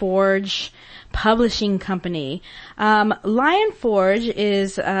Lion Forge Publishing Company. Lion Forge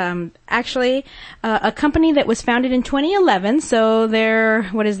is actually a company that was founded in 2011. So they're,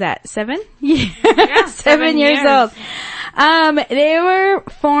 what is that, 7? Yeah, 7 years old. They were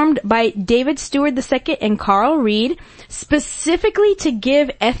formed by David Stewart II and Carl Reed, specifically to give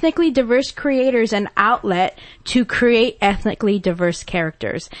ethnically diverse creators an outlet to create ethnically diverse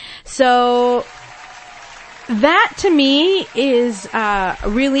characters. So that to me is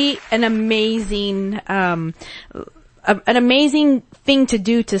really an amazing thing to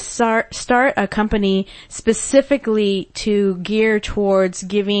do, to start a company specifically to gear towards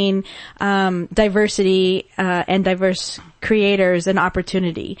giving diversity and diverse creators an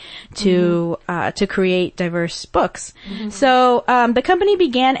opportunity to create diverse books. Mm-hmm. So the company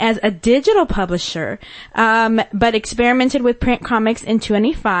began as a digital publisher, but experimented with print comics in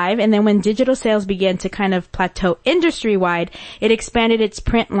 2005, and then when digital sales began to kind of plateau industry-wide, it expanded its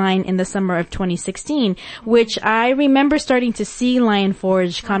print line in the summer of 2016, which I remember starting to see Lion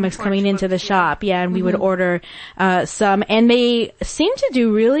Forge comics coming into the shop. Yeah, and we would order some, and they seem to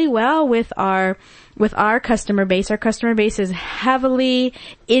do really well with our customer base. Our customer base is heavily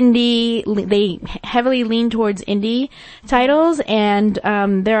indie. They heavily lean towards indie titles, and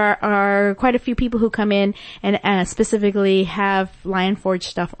there are quite a few people who come in and specifically have Lion Forge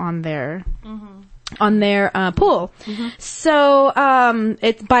stuff on their on their pool. Mm-hmm. So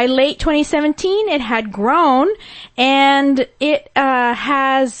it's by late 2017 it had grown, and it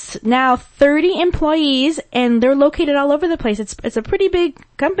has now 30 employees, and they're located all over the place. It's a pretty big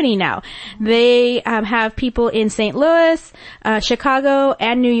company now. They have people in St. Louis, Chicago,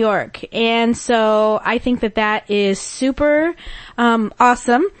 and New York. And so I think that is super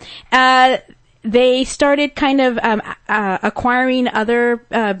awesome. They started kind of acquiring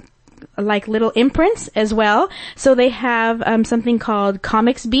other like little imprints as well. So they have something called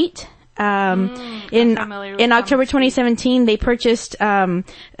Comics Beat. In October 2017, they purchased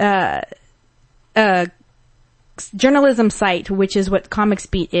a journalism site, which is what Comics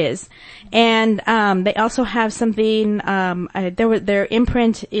Beat is. And they also have something their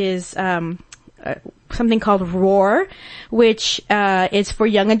imprint is something called Roar, which is for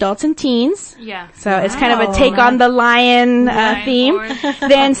young adults and teens. Yeah. So it's kind of a take on the lion theme.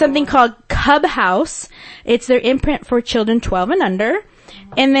 Then something called Cub House. It's their imprint for children 12 and under.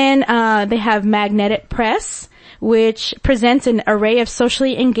 And then they have Magnetic Press, which presents an array of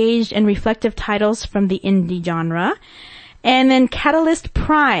socially engaged and reflective titles from the indie genre. And then Catalyst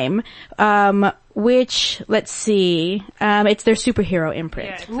Prime, which, let's see, it's their superhero imprint.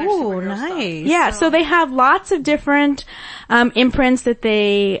 Yeah, it's their Ooh, superhero stuff. nice. Yeah, so they have lots of different imprints that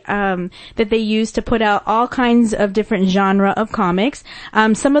they use to put out all kinds of different genre of comics.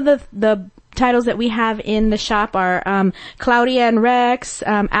 Some of the titles that we have in the shop are Claudia and Rex,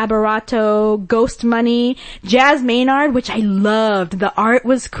 Aberrato, Ghost Money, Jazz Maynard, which I loved. The art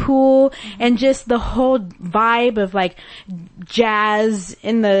was cool, and just the whole vibe of like jazz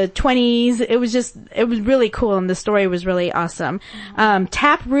in the 20s. It was really cool, and the story was really awesome.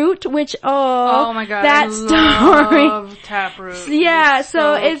 Taproot, which Oh my god, that I story. love Taproot. Yeah,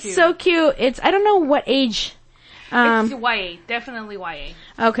 so it's cute. so cute. I don't know what age. It's YA, definitely YA.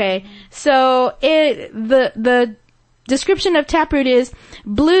 Okay, so the description of Taproot is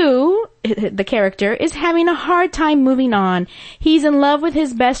Blue, the character, is having a hard time moving on. He's in love with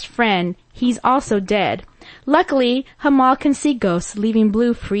his best friend. He's also dead. Luckily, Hamal can see ghosts, leaving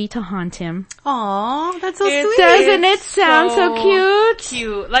Blue free to haunt him. Aw, that's so It's- sweet. Doesn't it sound so cute?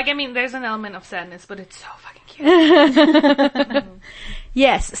 Cute. Like, I mean, there's an element of sadness, but it's so fucking cute.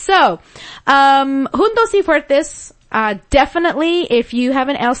 Yes. So, Juntos y Fuertes, definitely, if you have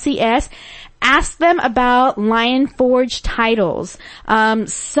an LCS, ask them about Lion Forge titles.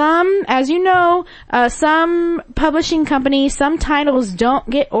 Some, as you know, some publishing companies, some titles don't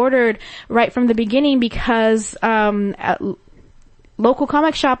get ordered right from the beginning because, local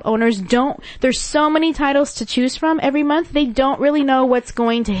comic shop owners there's so many titles to choose from every month, they don't really know what's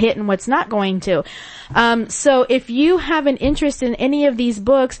going to hit and what's not going to. So if you have an interest in any of these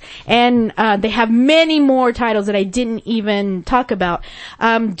books, and they have many more titles that I didn't even talk about,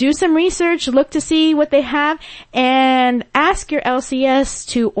 do some research, look to see what they have, and ask your LCS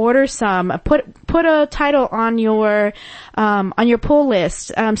to order some. Put a title on your pull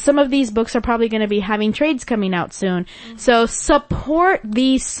list. Some of these books are probably going to be having trades coming out soon. So support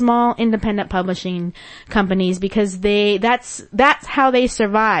these small independent publishing companies, because that's how they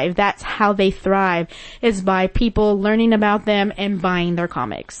survive. That's how they thrive, is by people learning about them and buying their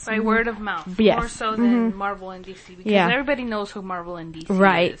comics. By word of mouth. Yes. More so than Marvel and DC. Because Yeah. everybody knows who Marvel and DC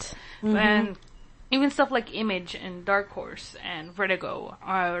Right. is. And even stuff like Image and Dark Horse and Vertigo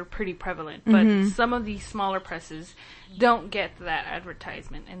are pretty prevalent. But some of these smaller presses don't get that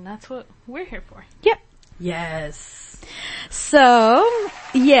advertisement. And that's what we're here for. Yep. Yes. So,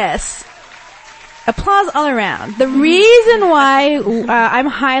 yes. Applause all around. The reason why I'm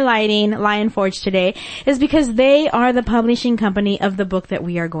highlighting Lion Forge today is because they are the publishing company of the book that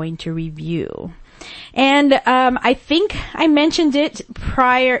we are going to review. And I think I mentioned it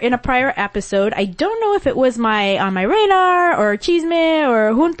in a prior episode. I don't know if it was on my radar or Chisme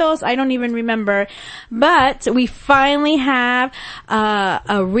or Juntos. I don't even remember. But we finally have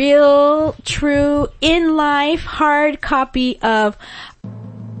a real, true, in life hard copy of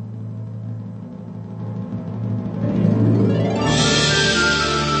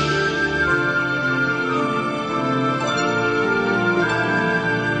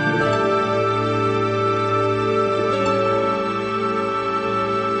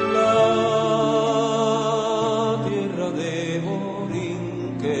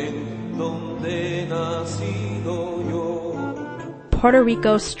Puerto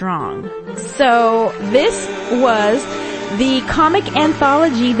Rico Strong. So this was the comic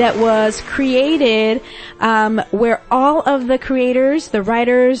anthology that was created where all of the creators, the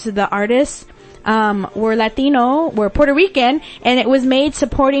writers, the artists were Latino, were Puerto Rican, and it was made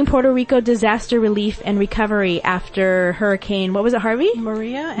supporting Puerto Rico disaster relief and recovery after Hurricane, what was it, Harvey?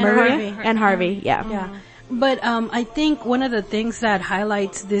 Maria and Harvey. Harvey. And Harvey, yeah. Yeah. But I think one of the things that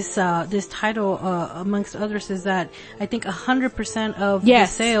highlights this title amongst others is that I think 100% of Yes.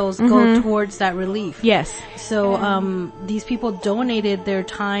 the sales go towards that relief. Yes. So these people donated their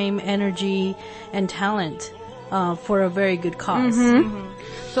time, energy, and talent for a very good cause.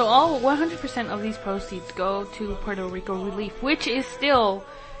 So all 100% of these proceeds go to Puerto Rico Relief, which is still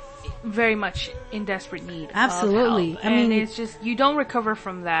very much in desperate need Absolutely. of help. I mean, and it's just, you don't recover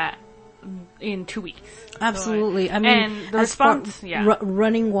from that in 2 weeks. Absolutely. I mean, and the as far- response, yeah.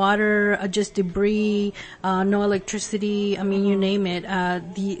 running water, just debris, no electricity. I mean, you name it.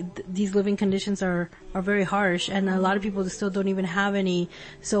 These living conditions are very harsh, and a lot of people still don't even have any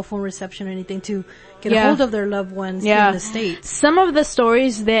cell phone reception or anything to get a Yeah. hold of their loved ones in the States. Some of the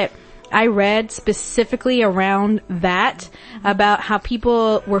stories that I read specifically around that, about how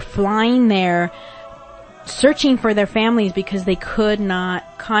people were flying there searching for their families because they could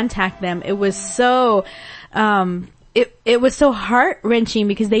not contact them. It was so, it was so heart-wrenching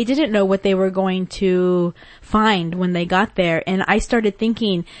because they didn't know what they were going to find when they got there. And I started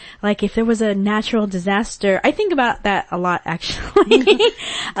thinking, like, if there was a natural disaster, I think about that a lot, actually.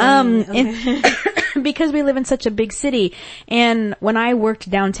 Because we live in such a big city. And when I worked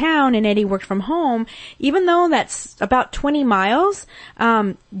downtown and Eddie worked from home, even though that's about 20 miles,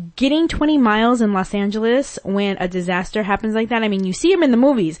 getting 20 miles in Los Angeles when a disaster happens like that, I mean, you see them in the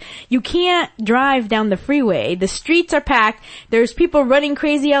movies. You can't drive down the freeway. The streets are packed. There's people running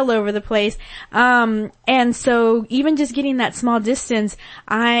crazy all over the place. And so even just getting that small distance,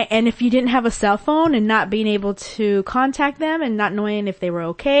 and if you didn't have a cell phone and not being able to contact them and not knowing if they were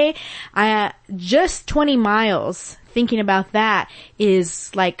okay, just 20 miles, thinking about that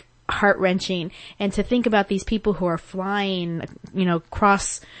is like heart-wrenching. And to think about these people who are flying,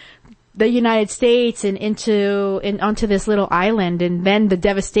 across the United States and onto this little island, and then the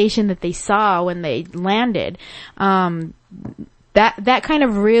devastation that they saw when they landed, that kind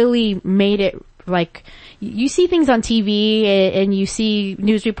of really made it, like, you see things on TV and you see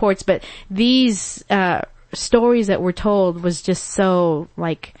news reports, but these stories that were told was just so,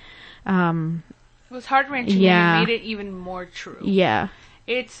 like, it was heart-wrenching, yeah. and it made it even more true. Yeah.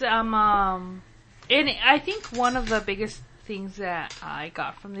 It's, and I think one of the biggest things that I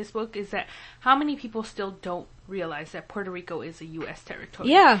got from this book is that how many people still don't realize that Puerto Rico is a U.S. territory.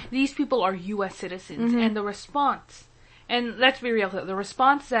 Yeah. These people are U.S. citizens, and the response, and let's be real, the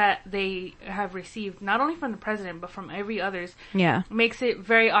response that they have received, not only from the president, but from every others, makes it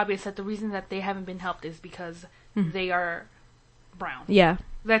very obvious that the reason that they haven't been helped is because they are brown. Yeah.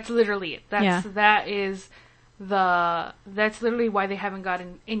 That's literally it. That's literally why they haven't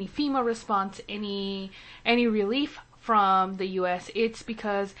gotten any FEMA response, any relief from the U.S. It's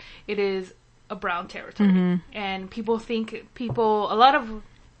because it is a brown territory. And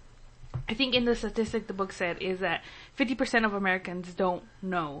I think in the statistic the book said is that 50% of Americans don't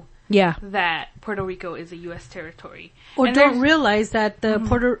know that Puerto Rico is a U.S. territory. Or don't realize that the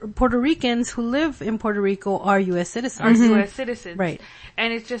Puerto Ricans who live in Puerto Rico are U.S. citizens. U.S. citizens. Right.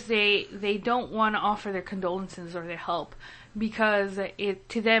 And it's just they don't want to offer their condolences or their help because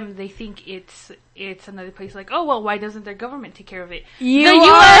to them they think it's another place, like, oh, well, why doesn't their government take care of it? You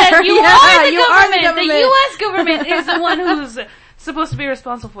are the government. The U.S. government is the one who's supposed to be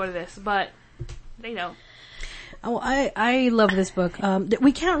responsible for this, but they don't. Oh, I love this book.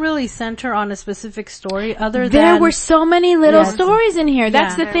 We can't really center on a specific story other than... There were so many little stories in here.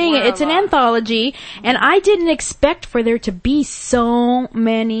 That's the thing. There were It's an anthology, and I didn't expect for there to be so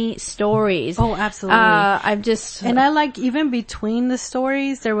many stories. Oh, absolutely. And I like, even between the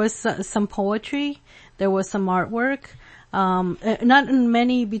stories, there was some poetry, there was some artwork. Not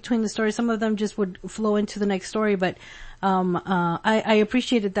many between the stories. Some of them just would flow into the next story, but I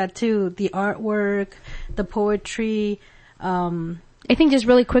appreciated that too. The artwork, the poetry. I think just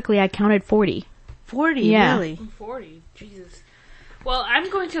really quickly, I counted 40. 40, really? 40, Jesus. Well, I'm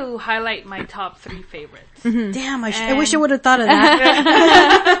going to highlight my top 3 favorites. Damn, I wish I would have thought of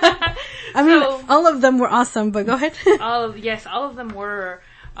that. I mean, all of them were awesome, but go ahead. all of them were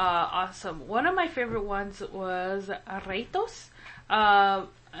awesome. One of my favorite ones was Reitos.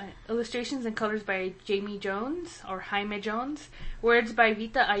 Illustrations and colors by Jaime Jones, words by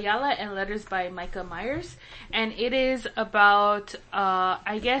Vita Ayala, and letters by Micah Myers. And it is about,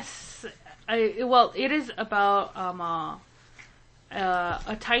 it is about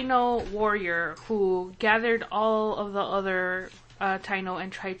a Taino warrior who gathered all of the other Taino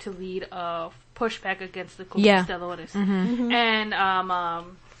and tried to lead a pushback against the conquistadores. And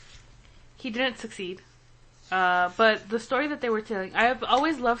he didn't succeed. But the story that they were telling, I've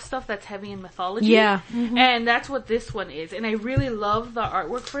always loved stuff that's heavy in mythology. Yeah. And that's what this one is. And I really love the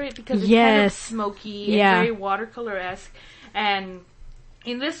artwork for it because it's kind of smoky and very watercolor-esque. And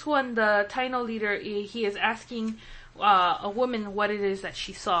in this one, the Taino leader, he is asking a woman what it is that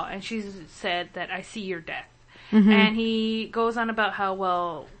she saw. And she said that, I see your death. And he goes on about how,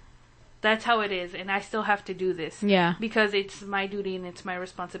 well, that's how it is, and I still have to do this. Yeah. Because it's my duty and it's my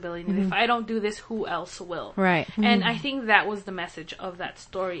responsibility. And if I don't do this, who else will? Right. And I think that was the message of that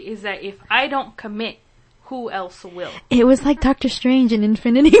story, is that if I don't commit, who else will? It was like Doctor Strange in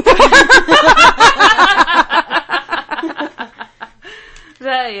Infinity War.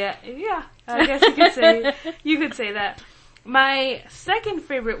 Yeah. I guess you could say that. My second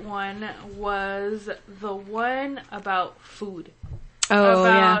favorite one was the one about food.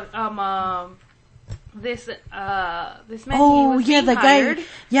 This man. Oh, he was hired.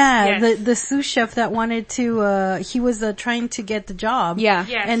 Guy. The sous chef that wanted to. He was trying to get the job. Yeah.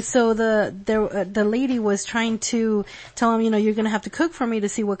 Yes. And so the lady was trying to tell him, you're gonna have to cook for me to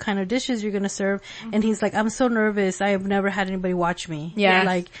see what kind of dishes you're gonna serve. And he's like, I'm so nervous. I have never had anybody watch me.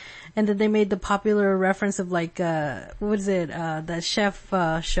 Yeah. and then they made the popular reference of like, what is it, the chef,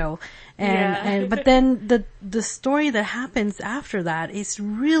 show. But then the story that happens after that is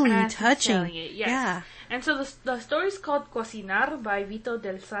really touching. It, yes. Yeah. And so the story is called Cocinar by Vito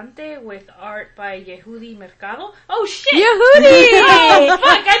Del Sante with art by Yehudi Mercado. Oh shit! Yehudi! Oh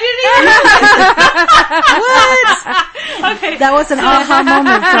fuck! I didn't even. What? Okay. That was an aha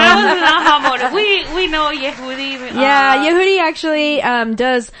moment. That was an aha moment. We know Yehudi. Yeah, Yehudi actually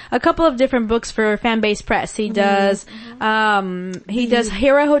does a couple of different books for Fanbase Press. He does does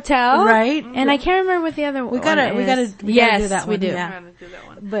Hero Hotel, right? And I can't remember what the other one. We gotta do that one. We do. Yeah. I'm gonna do that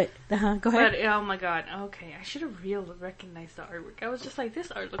one. But go ahead. But oh my god, okay, I should have recognized the artwork. I was just like, this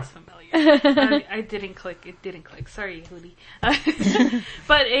art looks familiar. I didn't click. It didn't click. Sorry, Yehudi.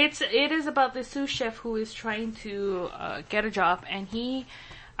 But it is about this sous chef who is trying to get a job, and he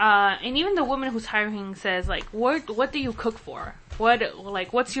and even the woman who's hiring says like, what do you cook for?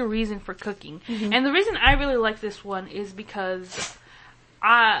 What's your reason for cooking? Mm-hmm. And the reason I really like this one is because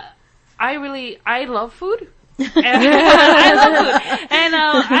I love food. I love food, and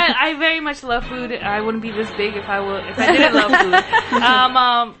I very much love food. I wouldn't be this big if I didn't love food.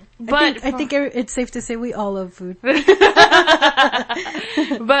 But I think it's safe to say we all love food. But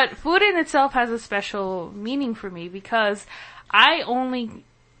food in itself has a special meaning for me because I only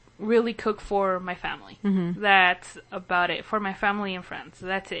really cook for my family. Mm-hmm. That's about it. For my family and friends.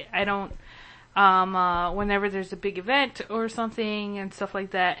 That's it. I don't. Whenever there's a big event or something and stuff like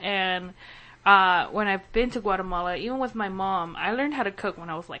that, and when I've been to Guatemala, even with my mom, I learned how to cook when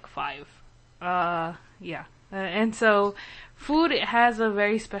I was like 5. And so food has a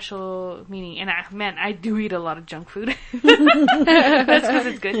very special meaning. And I do eat a lot of junk food. That's because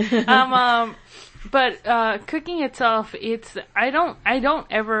it's good. But cooking itself, I don't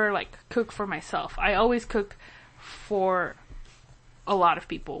ever like cook for myself. I always cook for a lot of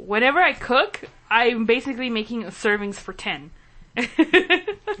people. Whenever I cook, I'm basically making servings for 10.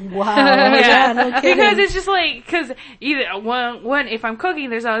 Wow. Yeah, no kidding. Because it's just like, cause either one, if I'm cooking,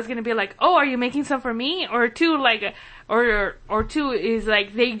 there's always gonna be like, oh, are you making some for me? Or two, like, or two is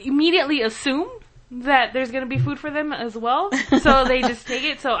like, they immediately assume that there's gonna be food for them as well. So they just take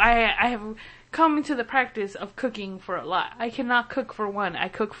it. So I have come into the practice of cooking for a lot. I cannot cook for one. I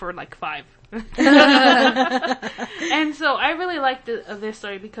cook for like 5. And so I really like this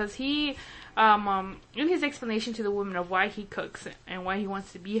story because he, in his explanation to the woman of why he cooks and why he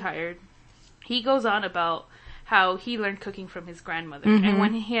wants to be hired, he goes on about how he learned cooking from his grandmother. Mm-hmm. And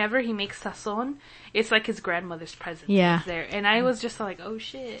whenever he makes sazon, it's like his grandmother's presence there. And I was just like, oh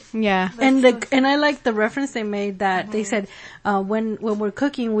shit. Yeah. And I like the reference they made that they said, when we're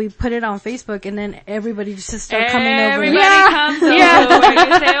cooking, we put it on Facebook and then everybody just start coming over. Everybody comes over.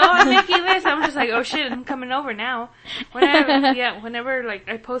 You say, oh, I'm making this. I'm just like, oh shit, I'm coming over now. Whenever like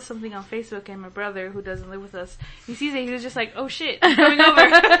I post something on Facebook and my brother who doesn't live with us, he sees it, he's just like, oh shit, I'm coming over.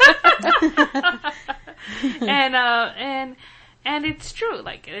 And it's true,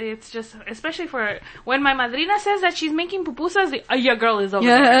 like, it's just, especially for, when my madrina says that she's making pupusas, your girl is over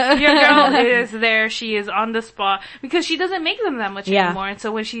there. Your girl is there, she is on the spot, because she doesn't make them that much anymore, and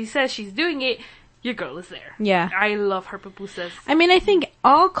so when she says she's doing it, your girl is there. Yeah. I love her pupusas. I mean, I think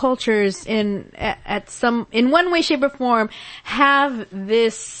all cultures in one way, shape, or form have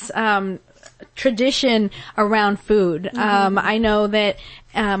this, tradition around food. Mm-hmm. I know that,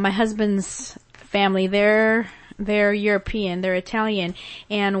 my husband's family, they're European, they're Italian,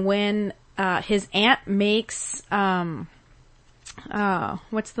 and when his aunt makes what's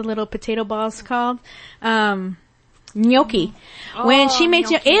the little potato balls called? Gnocchi. When she makes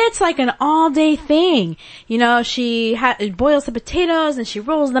gnocchi, it's like an all-day thing. You know, she boils the potatoes and she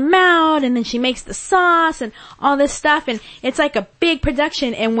rolls them out and then she makes the sauce and all this stuff, and it's like a big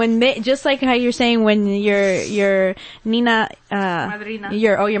production. And when just like how you're saying, when your Nina, madrina.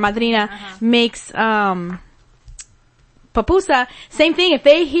 your madrina makes, papusa, same thing. If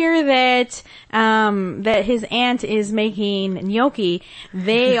they hear that his aunt is making gnocchi,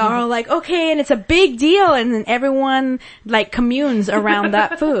 they are like, okay, and it's a big deal, and then everyone like communes around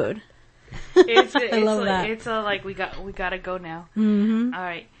that food. I love that. It's like we gotta go now. Mm-hmm. All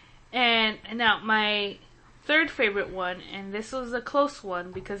right, and now my third favorite one, and this was a close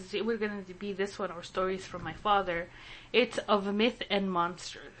one because it was going to be this one or Stories from My Father. It's Of Myth and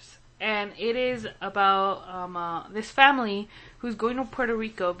Monsters. And it is about this family who's going to Puerto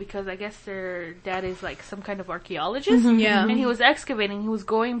Rico because I guess their dad is like some kind of archaeologist. Mm-hmm. Yeah. And he was excavating. He was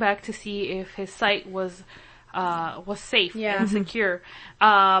going back to see if his site was safe and secure.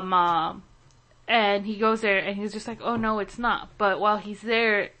 And he goes there and he's just like, oh no, it's not. But while he's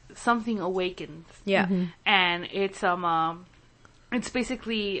there, something awakens. Yeah. Mm-hmm. And it's it's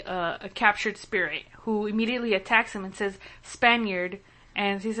basically a captured spirit who immediately attacks him and says Spaniard,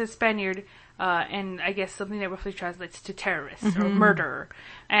 and he says Spaniard, and I guess something that roughly translates to terrorist or murderer.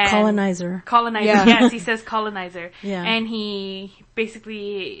 And Colonizer. Yeah. Yes, he says colonizer. Yeah. And he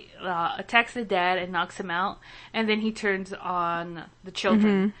basically attacks the dad and knocks him out, and then he turns on the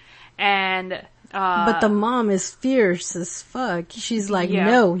children. And but the mom is fierce as fuck. She's like, Yeah.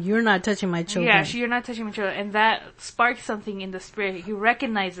 no, you're not touching my children. yeah, you're not touching my children, and that sparks something in the spirit. He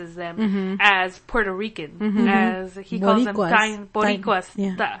recognizes them as Puerto Rican, as he calls them Boricuas. Boricuas,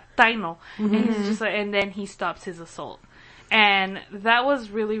 Yeah. Taino, and he's just like, and then he stops his assault. And that was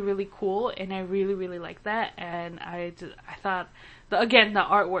really, really cool, and I really, really liked that. And I thought, the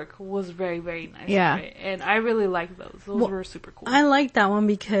artwork was very, very nice. Yeah. Right? And I really liked those. Those were super cool. I like that one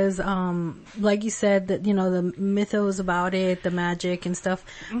because, like you said, that, you know, the mythos about it, the magic and stuff.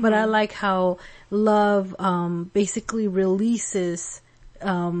 But I like how love, basically releases,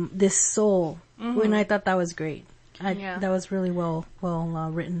 this soul. And I thought that was great. That was really well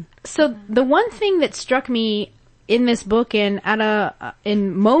written. So the one thing that struck me in this book and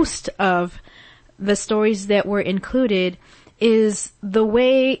in most of the stories that were included is the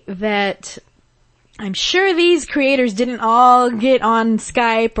way that I'm sure these creators didn't all get on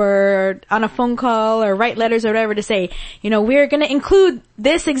Skype or on a phone call or write letters or whatever to say, you know, we're going to include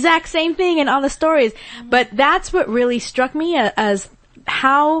this exact same thing in all the stories. But that's what really struck me as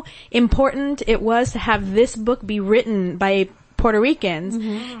how important it was to have this book be written by Puerto Ricans,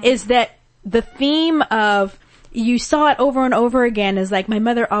 is that the theme of, you saw it over and over again, is like, my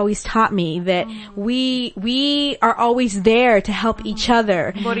mother always taught me that we are always there to help each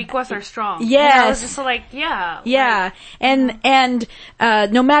other. Boricuas are strong. Yes. And I was just like, yeah. Yeah. And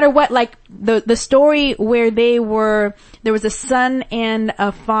no matter what, like, the story where there was a son and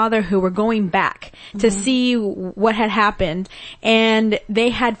a father who were going back to see what had happened, and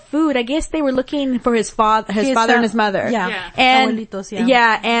they had food. I guess they were looking for his father and his mother. Yeah. And, Abuelitos, yeah.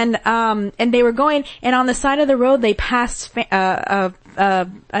 Yeah. And they were going, and on the side of the road, they passed, I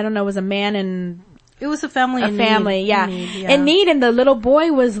don't know, it was a man and It was a family in family, need. yeah. In need, and the little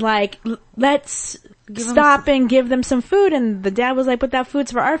boy was like, let's stop and give them some food, and the dad was like, but that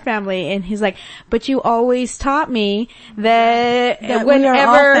food's for our family, and he's like, but you always taught me that we whenever,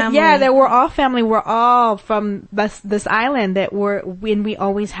 are all family. that we're all family, we're all from this island, that we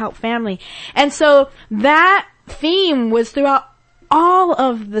always help family. And so that theme was throughout all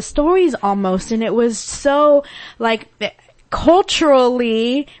of the stories almost, and it was so, like,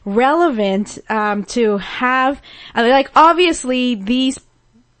 culturally relevant, to have, like, obviously these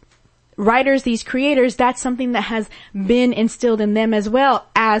writers, these creators, that's something that has been instilled in them as well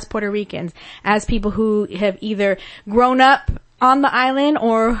as Puerto Ricans, as people who have either grown up on the island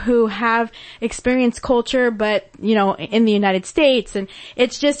or who have experienced culture, but, you know, in the United States. And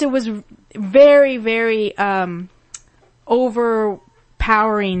it was very, very,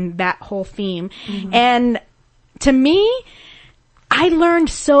 overpowering, that whole theme. And to me, I learned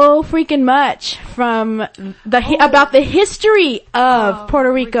so freaking much from about the history of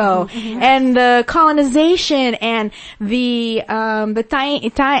Puerto Rico and the colonization and the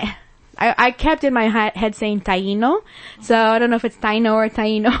I kept in my head saying Taino, so I don't know if it's Taino or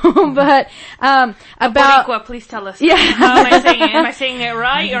Taino, but, about, Boricua, please tell us. Yeah. How am I saying it? Am I saying it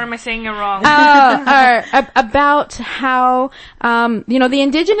right or am I saying it wrong? About how, you know, the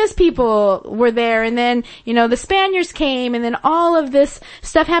indigenous people were there, and then, you know, the Spaniards came, and then all of this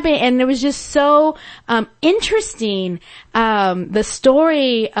stuff happened, and it was just so, interesting, the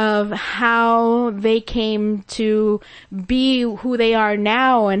story of how they came to be who they are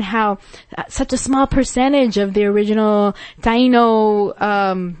now, and how such a small percentage of the original Taino,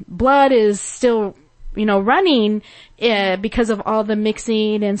 blood is still, you know, running, because of all the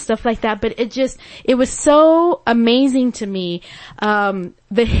mixing and stuff like that. But it was so amazing to me,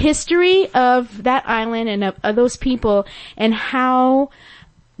 the history of that island and of those people, and how,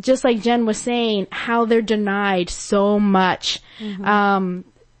 just like Jen was saying, how they're denied so much,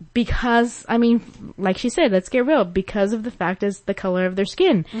 because, I mean, like she said, let's get real, because of the fact is the color of their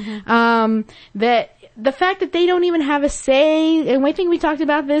skin. That the fact that they don't even have a say, and I think we talked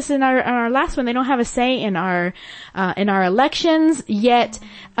about this in our last one, they don't have a say in our elections, yet,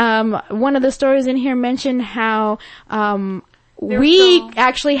 one of the stories in here mentioned how, we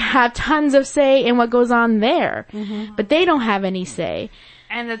actually have tons of say in what goes on there, but they don't have any say.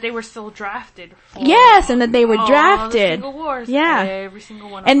 And that they were still drafted. Yes, and that they were drafted. The single wars. Yeah. Every single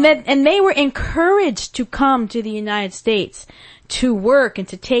one of and them. and they were encouraged to come to the United States to work and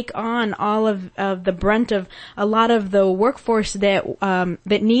to take on all of the brunt of a lot of the workforce that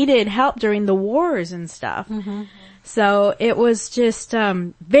needed help during the wars and stuff. So it was just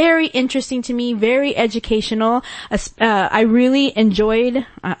very interesting to me, very educational. I really enjoyed.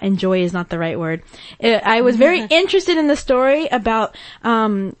 Enjoy is not the right word. I was very interested in the story about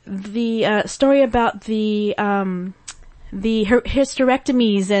the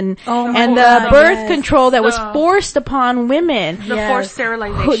hysterectomies and the birth control that was forced upon women. The forced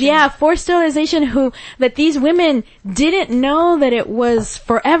sterilization. Forced sterilization. That these women didn't know that it was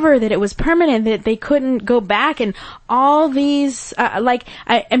forever, that it was permanent, that they couldn't go back, and all these,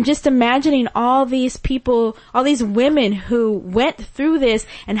 I'm just imagining all these people, all these women who went through this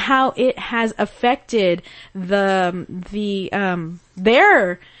and how it has affected their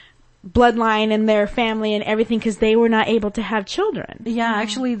bloodline and their family and everything, because they were not able to have children. Yeah,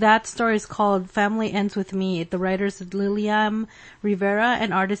 actually that story is called Family Ends With Me. The writer is Lilian Rivera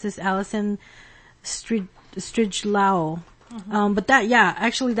and artist is Alison Stridgelau. But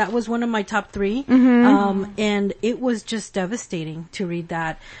that was one of my top 3. And it was just devastating to read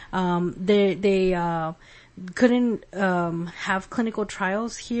that. They couldn't have clinical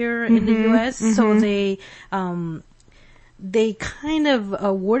trials here in the U.S., so they kind of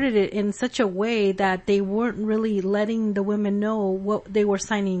worded it in such a way that they weren't really letting the women know what they were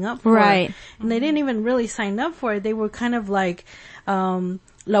signing up for. Right. And they didn't even really sign up for it. They were kind of like, la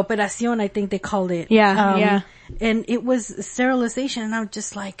operación, I think they called it. Yeah. And it was sterilization, and I'm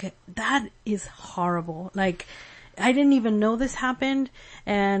just like, that is horrible. Like, I didn't even know this happened,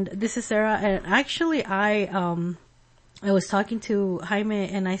 and this is Sarah, and actually I was talking to Jaime,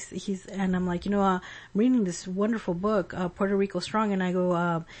 and I'm like, I'm reading this wonderful book, Puerto Rico Strong, and I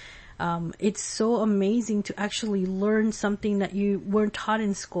go, it's so amazing to actually learn something that you weren't taught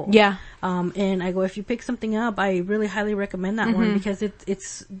in school. Yeah. And I go, if you pick something up, I really highly recommend that one, because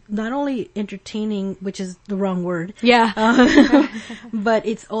it's not only entertaining, which is the wrong word. Yeah. But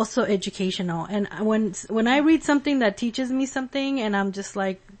it's also educational. And when I read something that teaches me something, and I'm just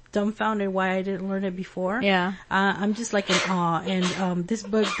like, dumbfounded why I didn't learn it before. Yeah. I'm just like in awe, and this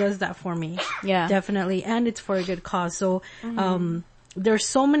book does that for me. Yeah. Definitely, and it's for a good cause. So, there's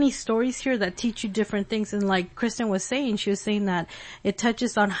so many stories here that teach you different things, and like Kristen was saying, she was saying that it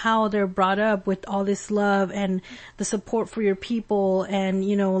touches on how they're brought up with all this love and the support for your people, and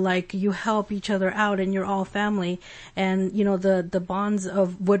like you help each other out, and you're all family, and the bonds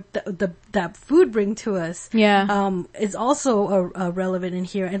of what that food bring to us. Yeah. Is also relevant in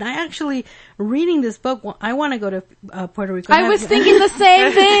here. And I actually, reading this book, I want to go to Puerto Rico. I was thinking the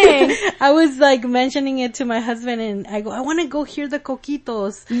same thing. I was like mentioning it to my husband, and I go, I want to go hear the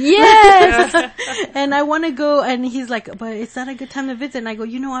coquitos. Yes. And I want to go, and he's like, but it's not a good time to visit. And I go,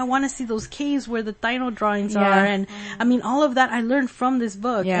 I want to see those caves where the Taino drawings are. And I mean, all of that I learned from this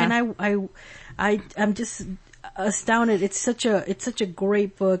book. Yeah. And I'm just astounded. It's such a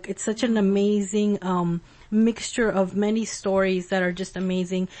great book. It's such an amazing, mixture of many stories that are just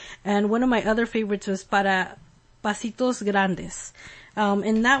amazing. And one of my other favorites was Para Pasitos Grandes.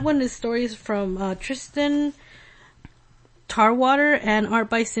 And that one is stories from, Tristan Tarwater and art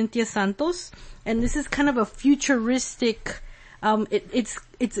by Cynthia Santos. And this is kind of a futuristic, it's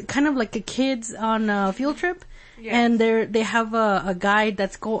kind of like a kids on a field trip. Yes. And they have a guide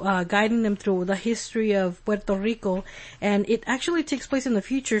that's guiding them through the history of Puerto Rico, and it actually takes place in the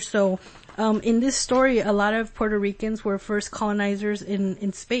future. So, in this story, a lot of Puerto Ricans were first colonizers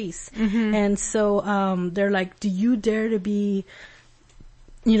in space, and so they're like, "Do you dare to be,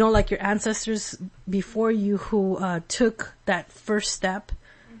 like your ancestors before you who took that first step?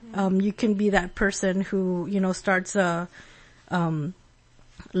 You can be that person who starts a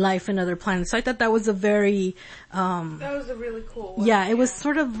life in other planets." So I thought that was a very that was a really cool one. Yeah, it was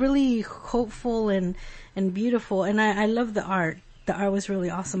sort of really hopeful and beautiful, and I love the art. The art was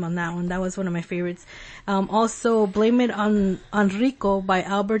really awesome on that one. That was one of my favorites. Also, Blame It on Enrico by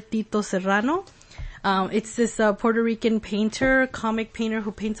Albertito Serrano. It's this Puerto Rican painter, comic painter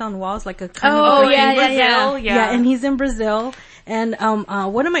who paints on walls like a kind of Brazil. Yeah, and he's in Brazil. And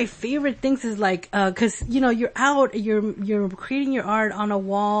one of my favorite things is like, cause you're out, you're creating your art on a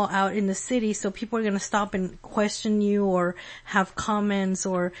wall out in the city, so people are gonna stop and question you or have comments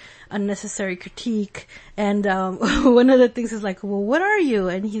or unnecessary critique. And one of the things is like, well, what are you?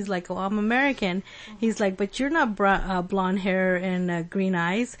 And he's like, oh, I'm American. He's like, but you're not blonde hair and green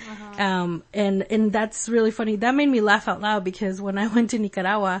eyes. And that's really funny. That made me laugh out loud, because when I went to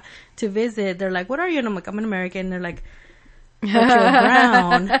Nicaragua to visit, they're like, what are you? And I'm like, I'm an American. And they're like, but you're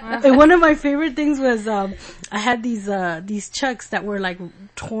brown. And one of my favorite things was, I had these chucks that were like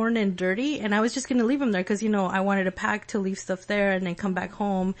torn and dirty, and I was just gonna leave them there because, I wanted to pack to leave stuff there and then come back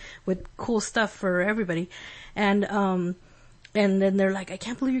home with cool stuff for everybody. And then they're like, I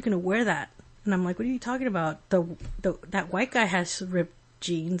can't believe you're gonna wear that. And I'm like, what are you talking about? That white guy has ripped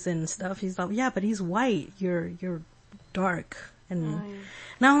jeans and stuff. He's like, yeah, but he's white. You're dark. And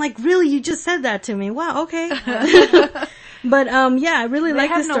now I'm like, really? You just said that to me. Wow, okay. But, yeah, I really like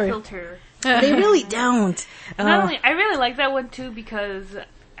this story. They have no filter. They really don't. Not only, I really like that one too because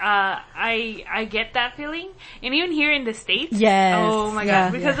I get that feeling, and even here in the States, Yes. oh my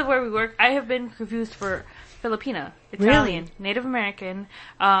gosh, because of where we work, I have been confused for Filipina, Italian, Native American,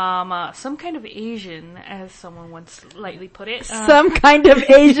 some kind of Asian, as someone once lightly put it. Some kind of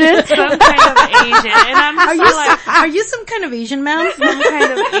Asian. Some kind of Asian, and I'm just Are you some kind of Asian man? some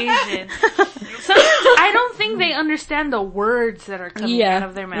kind of Asian. I don't think they understand the words that are coming out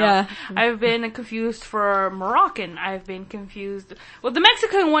of their mouth. Yeah. I've been confused for Moroccan. I've been confused. Well, the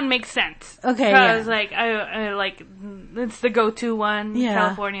Mexican one makes sense. Okay, Because, like, I like, it's the go-to one. Yeah.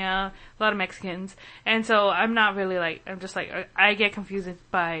 California, a lot of Mexicans. And so I'm not really like, I'm just like, I get confused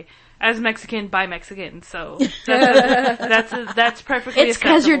as Mexican by Mexican. So that's perfectly It's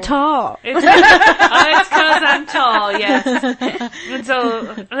because you're acceptable. tall. It's because I'm tall, yes. And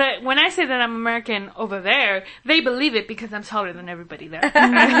so, when I say that I'm American over there, they believe it because I'm taller than everybody there.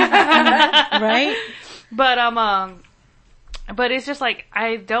 Right? But it's just like,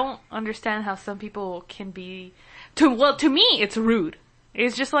 I don't understand how some people can be, to me, it's rude.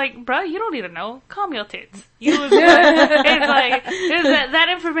 It's just like, bro, you don't need to know. Calm your tits. It's like, that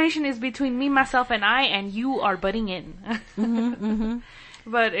information is between me, myself, and I, and you are butting in.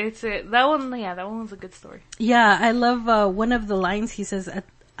 But it's that one was a good story. Yeah, I love one of the lines. He says, he's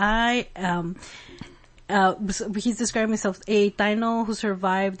describing himself, a Taino who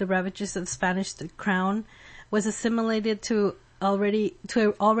survived the ravages of the Spanish crown, was assimilated to already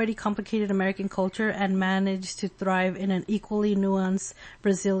complicated American culture and managed to thrive in an equally nuanced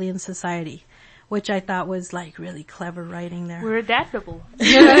Brazilian society, which I thought was like really clever writing there. We're adaptable.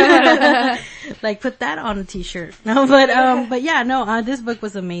 Like put that on a t-shirt. No, but yeah, no, this book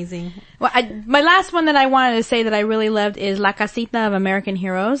was amazing. Well, my last one that I wanted to say that I really loved is La Casita of American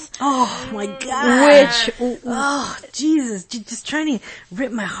Heroes. Oh my God. Oh, Jesus. Just trying to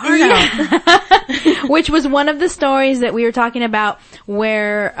rip my heart out. Which was one of the stories that we were talking about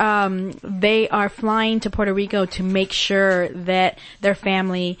where, they are flying to Puerto Rico to make sure that their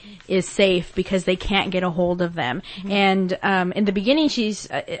family is safe because they can't get a hold of them. Mm-hmm. And, in the beginning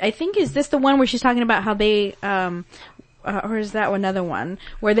I think, is this the one where she's talking about how they, or is that another one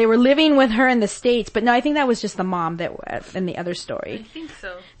where they were living with her in the States? But no, I think that was just the mom that in the other story. I think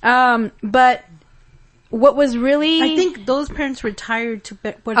so. But what was really, I think those parents retired to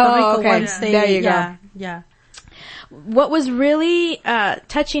Puerto Rico once they, there you go. Yeah. What was really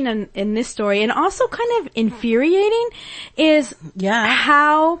touching in this story, and also kind of infuriating, is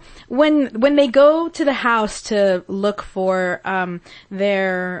how when they go to the house to look for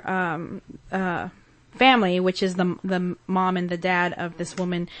their family, which is the mom and the dad of this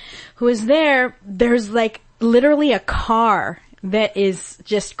woman who is there, there's like literally a car that is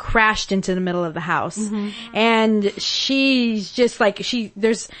just crashed into the middle of the house. Mm-hmm. And she's just like,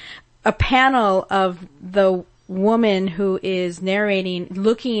 there's a panel of the woman who is narrating,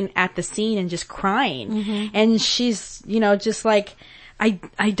 looking at the scene and just crying. Mm-hmm. And she's, just like,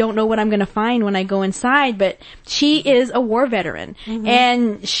 I don't know what I'm going to find when I go inside, but she is a war veteran. Mm-hmm.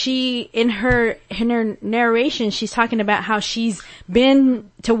 And she, in her narration, she's talking about how she's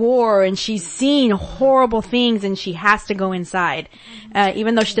been to war and she's seen horrible things and she has to go inside,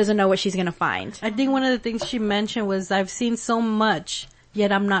 even though she doesn't know what she's going to find. I think one of the things she mentioned was, I've seen so much,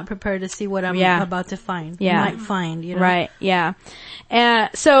 yet I'm not prepared to see what I'm about to find. Yeah. Might find, Right, yeah.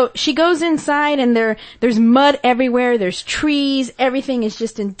 So she goes inside and there's mud everywhere, there's trees, everything is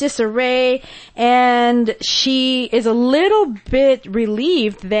just in disarray, and she is a little bit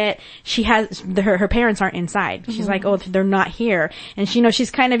relieved that she has, her parents aren't inside. She's like, oh, they're not here. And she's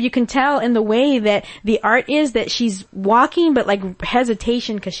kind of, you can tell in the way that the art is that she's walking, but like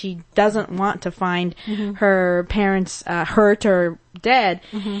hesitation because she doesn't want to find her parents, hurt or dead.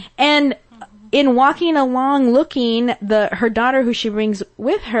 Mm-hmm. And in walking along looking, her daughter who she brings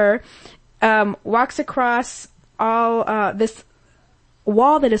with her, walks across all, this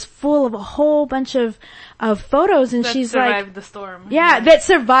wall that is full of a whole bunch of photos, and she's like, survived the storm. Yeah, that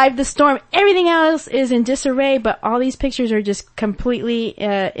survived the storm. Everything else is in disarray, but all these pictures are just completely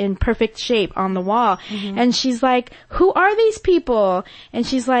in perfect shape on the wall. Mm-hmm. And she's like, who are these people? And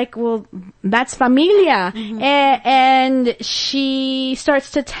she's like, well, that's familia. Mm-hmm. And she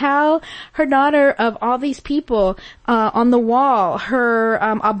starts to tell her daughter of all these people on the wall. Her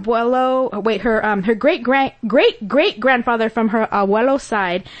her great great grandfather from her abuelo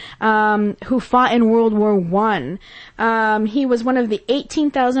side, who fought in World War I. He was one of the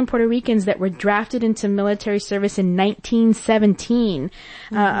 18,000 Puerto Ricans that were drafted into military service in 1917,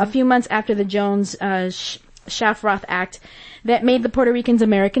 a few months after the Jones-Shafroth Act that made the Puerto Ricans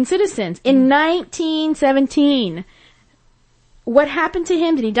American citizens. In 1917. What happened to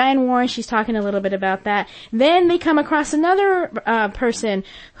him? Did he die in war? And she's talking a little bit about that. Then they come across another person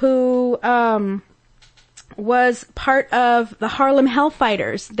who was part of the Harlem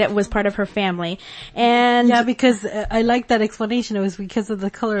Hellfighters that was part of her family. And Yeah, because I like that explanation. It was because of the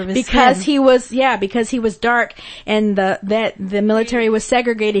color of his because skin. because he was dark and the military was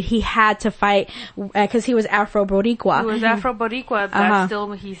segregated, he had to fight because he was Afro-Boricua. He was Afro-Boricua,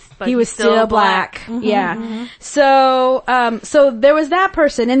 but He was still black. Yeah. So there was that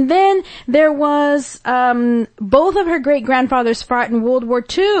person. And then there was, both of her great-grandfathers fought in World War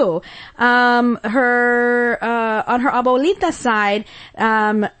II. On her abuelita's side,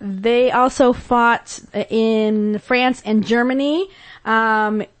 they also fought in France and Germany.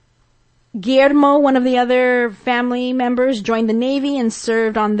 Guillermo, one of the other family members, joined the Navy and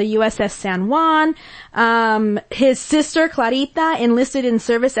served on the USS San Juan. His sister, Clarita, enlisted in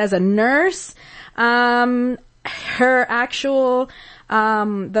service as a nurse. Her actual,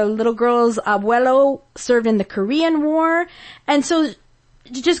 the little girl's abuelo served in the Korean War. And so,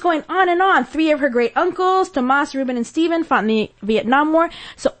 just going on and on. 3 of her great uncles, Tomas, Ruben, and Stephen, fought in the Vietnam War.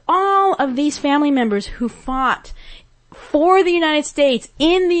 So all of these family members who fought for the United States,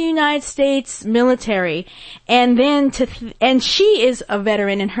 in the United States military, and then and she is a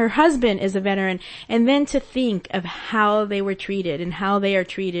veteran and her husband is a veteran, and then to think of how they were treated and how they are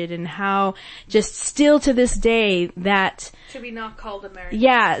treated and how just still to this day that to be not called American.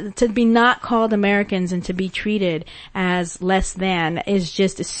 Yeah, to be not called Americans and to be treated as less than is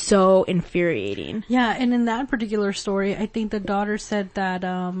just so infuriating. Yeah, and in that particular story, I think the daughter said that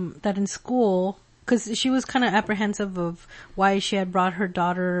that in school, because she was kind of apprehensive of why she had brought her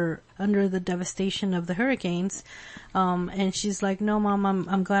daughter under the devastation of the hurricanes, and she's like, "No, Mom,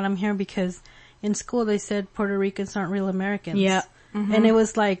 I'm glad I'm here because in school they said Puerto Ricans aren't real Americans." Yeah, and it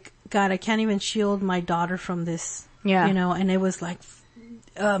was like, God, I can't even shield my daughter from this. Yeah, you know, and it was like,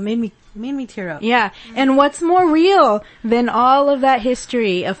 made me tear up. Yeah, and what's more real than all of that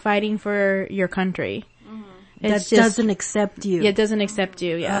history of fighting for your country? That doesn't accept you. Yeah, it doesn't accept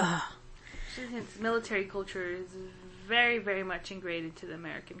you. Yeah. Since military culture is very, very much ingrained into the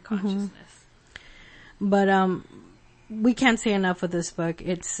American consciousness. But we can't say enough of this book.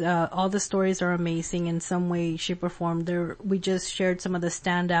 It's all the stories are amazing in some way, shape, or form. We just shared some of the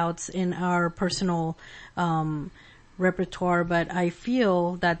standouts in our personal repertoire, but I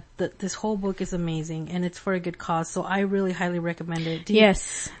feel that this whole book is amazing and it's for a good cause. So I really highly recommend it.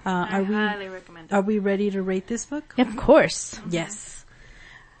 Yes, I highly recommend it. Are we ready to rate this book? Of course. Yes.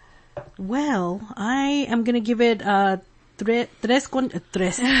 Well, I am gonna give it tres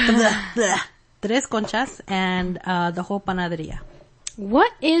conchas and the whole panaderia.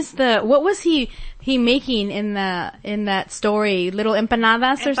 What was he making in that story? Little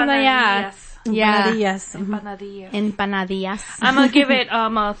empanadas or something? Yeah. Empanadillas. Empanadillas. I'm gonna give it 3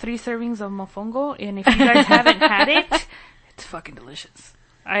 servings of mofongo, and if you guys haven't had it, it's fucking delicious.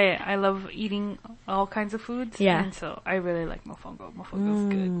 I love eating all kinds of foods, and so I really like mofongo.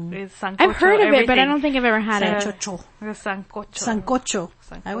 Mofongo's good. It's sancocho. I've heard of it, but I don't think I've ever had it. Sancocho.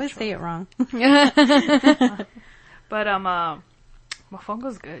 I always say it wrong. But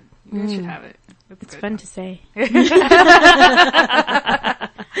mofongo's good. You guys should have it. It's fun to say.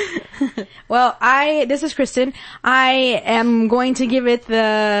 Well, this is Kristen. I am going to give it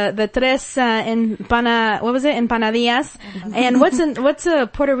the tres empanadillas. And what's a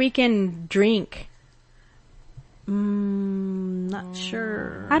Puerto Rican drink? Not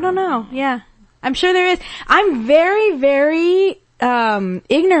sure. I don't know. Yeah. I'm sure there is. I'm very, very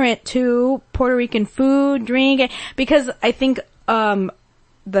ignorant to Puerto Rican food, drink, because I think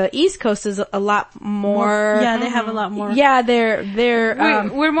the East Coast is a lot more. Yeah, they have a lot more. Yeah, they're.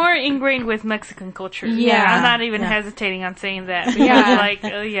 We're more ingrained with Mexican culture. Yeah, I'm not even hesitating on saying that. Yeah, like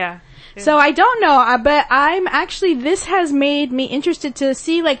yeah. So I don't know, but this has made me interested to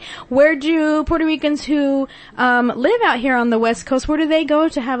see, like, where do Puerto Ricans who live out here on the West Coast, where do they go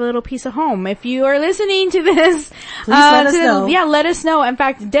to have a little piece of home? If you are listening to this, please let us know. Yeah, let us know. In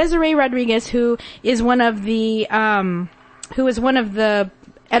fact, Desiree Rodriguez, who is one of the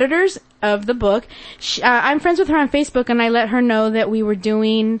editors of the book. I'm friends with her on Facebook, and I let her know that we were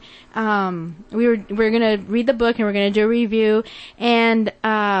doing, we're gonna read the book and we're gonna do a review, and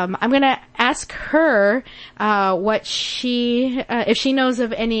I'm gonna ask her what she if she knows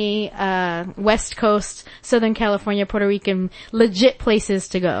of any West Coast, Southern California, Puerto Rican legit places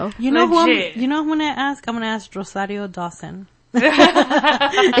to go. You know Legit. who I'm gonna ask? I'm gonna ask Rosario Dawson. Is she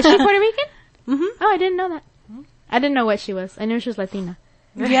Puerto Rican? Mm-hmm. Oh, I didn't know that. I didn't know what she was. I knew she was Latina.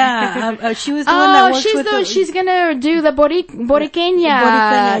 Yeah, she was the one that works with she's gonna do the Boriqueña. Boriqueña,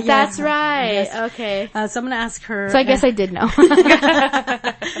 yeah. That's right. Yes. Okay. So I'm gonna ask her. So I guess I did know.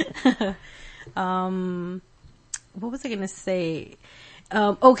 What was I gonna say?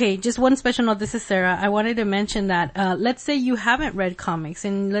 Okay, just one special note. This is Sarah. I wanted to mention that, let's say you haven't read comics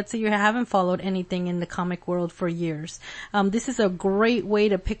and let's say you haven't followed anything in the comic world for years. This is a great way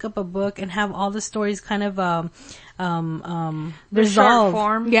to pick up a book and have all the stories kind of, The resolved. short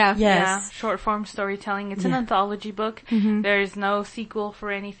form. Yeah. Yes. Yeah, short form storytelling. It's an anthology book. Mm-hmm. There's no sequel for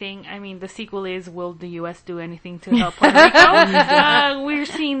anything. I mean, the sequel is, will the U.S. do anything to help Puerto Rico? We're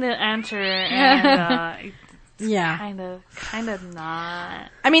seeing the answer, and Yeah. kind of not.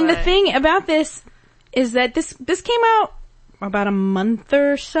 I mean, the but- thing about this is that this came out about a month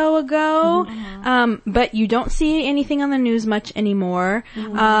or so ago, but you don't see anything on the news much anymore.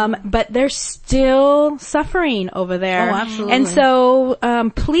 But they're still suffering over there. Oh, absolutely. And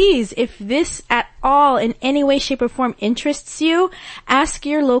so, please, if this at all in any way, shape, or form interests you, ask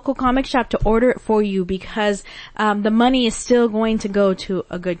your local comic shop to order it for you, because the money is still going to go to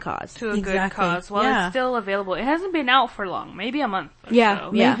a good cause. To a good Exactly. cause. Well, Yeah. it's still available. It hasn't been out for long. Maybe a month or Yeah,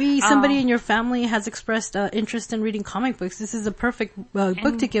 so. yeah. Maybe somebody in your family has expressed interest in reading comic books. This is a perfect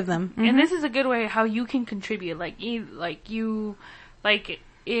book to give them. And this is a good way how you can contribute.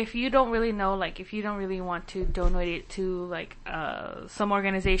 If you don't really know, if you don't really want to donate it to, some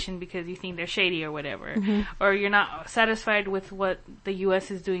organization because you think they're shady or whatever, or you're not satisfied with what the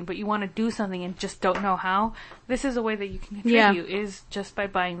U.S. is doing, but you want to do something and just don't know how, this is a way that you can contribute, is just by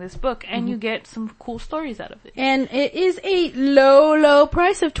buying this book, and you get some cool stories out of it. And it is a low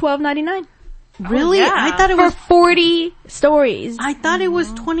price of $12.99 Really? yeah. I thought it for was 40 stories. I thought it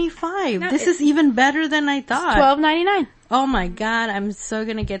was 25. This is even better than I thought. $12.99. Oh my God, I'm so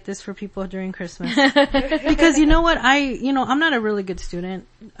gonna get this for people during Christmas. Because you know what, I'm not a really good student.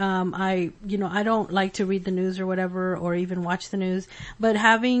 I don't like to read the news or whatever, or even watch the news. But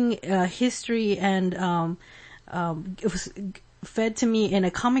having history and it was fed to me in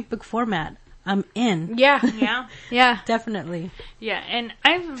a comic book format, I'm in. Yeah. Yeah. Definitely. Yeah, and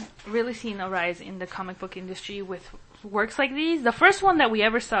I've really seen a rise in the comic book industry with works like these. The first one that we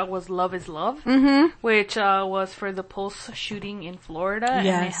ever saw was Love is Love, which was for the Pulse shooting in Florida, and it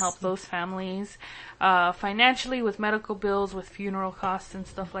Yes. helped those families financially with medical bills, with funeral costs and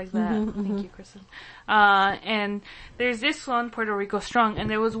stuff like that. Thank you, Kristen. And there's this one, Puerto Rico Strong, and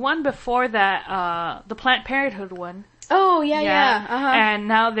there was one before that, the Planned Parenthood one. Oh, yeah. Uh-huh. And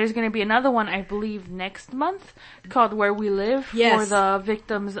now there's going to be another one, I believe, next month called Where We Live Yes. for the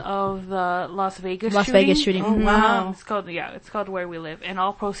victims of the Las Vegas Vegas shooting. Oh, wow. It's called Where We Live, and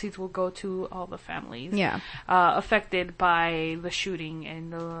all proceeds will go to all the families affected by the shooting,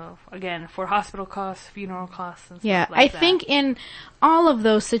 and again, for hospital costs, funeral costs, and stuff Yeah. like that. I think in all of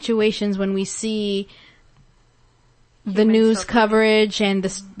those situations when we see the Human news suffering. coverage and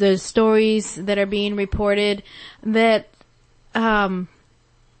the stories that are being reported, that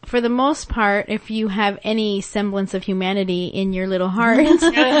for the most part, if you have any semblance of humanity in your little heart,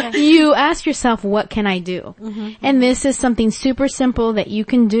 you ask yourself, what can I do? And this is something super simple that you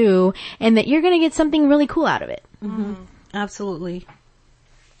can do, and that you're going to get something really cool out of it. Absolutely.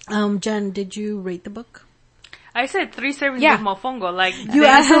 Jen, did you rate the book? I said 3 servings Yeah. of mofongo. You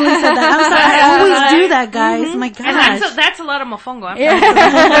absolutely said that. I'm sorry. I always do that, guys. My And gosh. that's a lot of mofongo.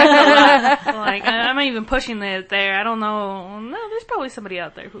 That's a lot. I'm not even pushing it there. I don't know. No, there's probably somebody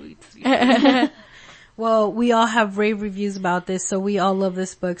out there who eats. Well, we all have rave reviews about this, so we all love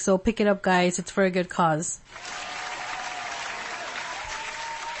this book. So pick it up, guys. It's for a good cause.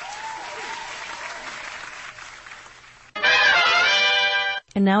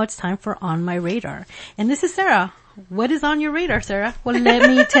 And now it's time for On My Radar. And this is Sarah. What is on your radar, Sarah? Well, let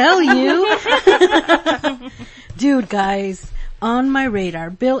me tell you. Dude, guys, on my radar,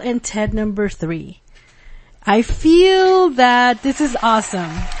 Bill and Ted number 3. I feel that this is awesome.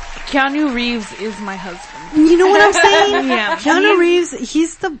 Keanu Reeves is my husband. You know what I'm saying? Yeah. Keanu Reeves,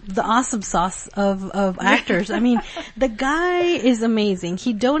 he's the awesome sauce of actors. I mean, the guy is amazing.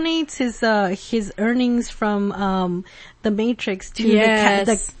 He donates his earnings from, the Matrix to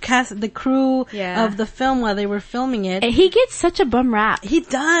the crew Yeah. of the film while they were filming it. And he gets such a bum rap. He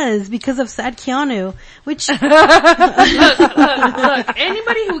does, because of sad Keanu, which Look,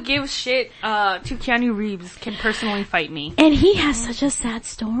 anybody who gives shit to Keanu Reeves can personally fight me. And he has such a sad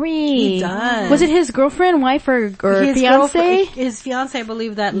story. He does. Was it his girlfriend, wife, or his fiance? his fiance, I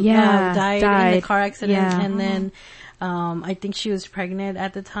believe, that died in the car accident, Yeah. and then I think she was pregnant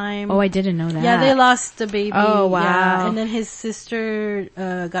at the time. Oh, I didn't know that. Yeah, they lost the baby. Oh, wow. Yeah. And then his sister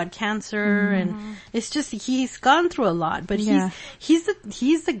got cancer, and it's just he's gone through a lot. But he's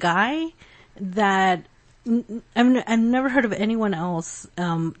the guy that I've never heard of anyone else.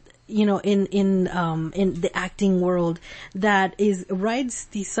 In the acting world that rides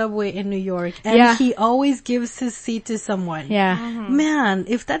the subway in New York, and he always gives his seat to someone. Yeah. Man,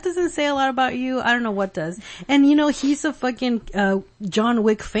 if that doesn't say a lot about you, I don't know what does. And he's a fucking John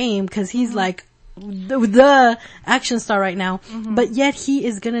Wick fame, because he's like the action star right now. But yet he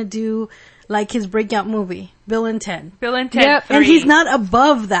is gonna do like his breakout movie, Bill and Ted. Bill and Ted. Yep. 3. And he's not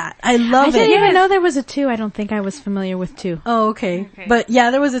above that. I love it. I didn't even know there was a 2. I don't think I was familiar with 2. Oh, okay. But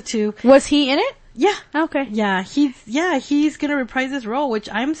yeah, there was a 2. Was he in it? Yeah. Okay. Yeah, he's gonna reprise his role, which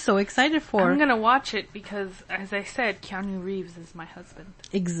I'm so excited for. I'm gonna watch it because, as I said, Keanu Reeves is my husband.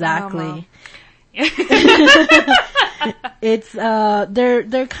 Exactly. It's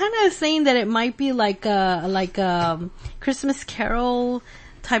they're kind of saying that it might be like a Christmas Carol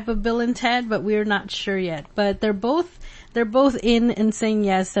type of Bill and Ted, but we're not sure yet. But they're both in and saying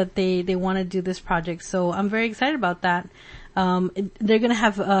yes, that they want to do this project. So I'm very excited about that. They're gonna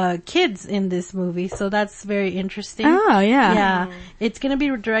have kids in this movie, so that's very interesting. Oh, yeah. Yeah. It's gonna be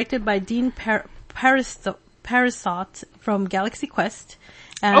directed by Dean Parisot from Galaxy Quest.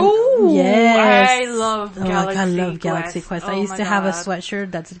 And yes. I love Galaxy I love Galaxy Quest. I Oh used my to have a God. sweatshirt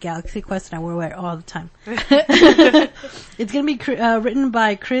that's a Galaxy Quest, and I wear it all the time. It's gonna be written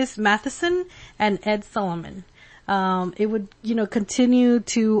by Chris Matheson and Ed Solomon. It would, continue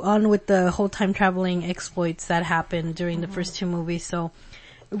on with the whole time traveling exploits that happened during the first 2 movies. So,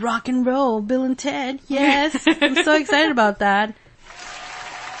 rock and roll, Bill and Ted. Yes. I'm so excited about that.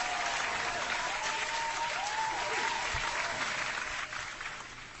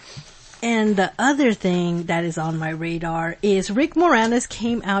 And the other thing that is on my radar is Rick Moranis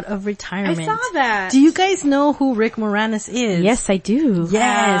came out of retirement. I saw that. Do you guys know who Rick Moranis is? Yes, I do.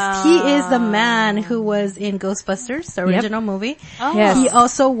 Yes, he is the man who was in Ghostbusters, the original movie. Oh. Yes. He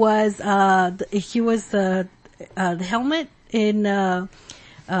also was, the helmet in,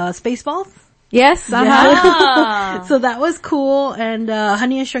 Spaceballs. Yes, uh-huh. Ah. So that was cool, and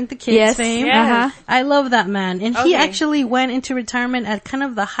Honey I Shrunk the Kids Yes, fame. yes. I love that man. And he Okay. actually went into retirement at kind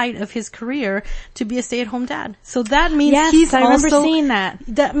of the height of his career to be a stay-at-home dad. So that means Yes, he's I remember also, seeing that.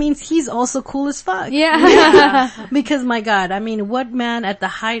 that means he's also cool as fuck. Yeah. Because my God, I mean, what man at the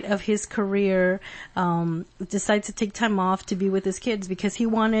height of his career, decides to take time off to be with his kids because he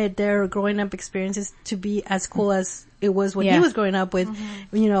wanted their growing up experiences to be as cool as it was when he was growing up with,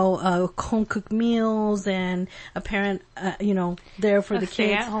 home cooked meals and a parent, there for the kids.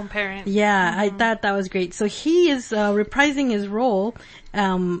 Stay-at-home parent. Yeah, I thought that was great. So he is reprising his role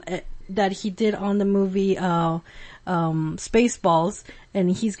that he did on the movie Spaceballs, and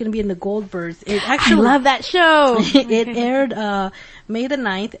he's going to be in the Goldbergs. It I actually love that show. it aired May the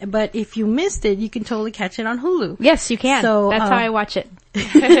 9th, but if you missed it, you can totally catch it on Hulu. Yes, you can. So, That's how I watch it.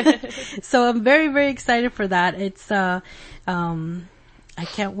 So I'm very, very excited for that. It's I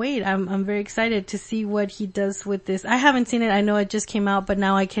can't wait. I'm very excited to see what he does with this. I haven't seen it. I know it just came out, but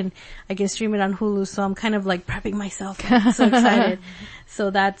now I can stream it on Hulu. So I'm kind of like prepping myself. I'm so excited. So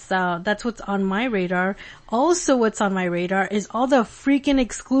that's what's on my radar. Also what's on my radar is all the freaking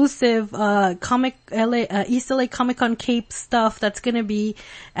exclusive, East LA Comic Con Cape stuff that's gonna be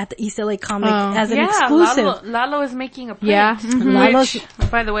at the East LA Comic as an exclusive. Lalo is making a print. Yeah. Lalo's-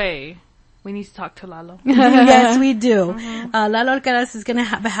 Which, by the way, we need to talk to Lalo. Yes, we do. Lalo Alcaraz is gonna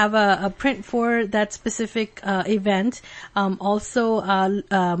have a print for that specific, event. Also,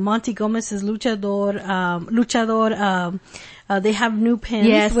 Monty Gomez's Luchador, they have new pins,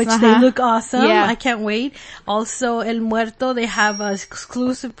 Yes, which they look awesome. Yeah. I can't wait. Also, El Muerto, they have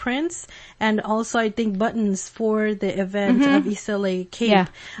exclusive prints and also I think buttons for the event of East LA Cape. Yeah.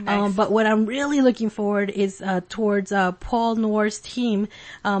 Nice. But what I'm really looking forward is, towards, Paul Noir's team.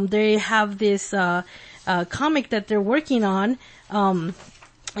 They have this, comic that they're working on.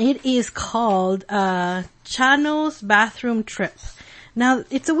 It is called, Chano's Bathroom Trip. Now,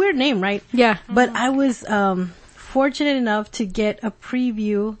 it's a weird name, right? Yeah. But I was, fortunate enough to get a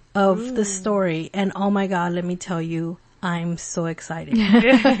preview of the story, and oh my God, let me tell you, I'm so excited.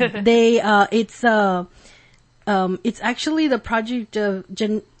 It's it's actually the project of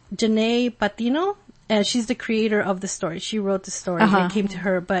Janae Patino. And she's the creator of the story. She wrote the story. It came to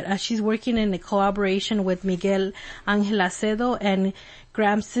her, but she's working in a collaboration with Miguel Angel Acedo and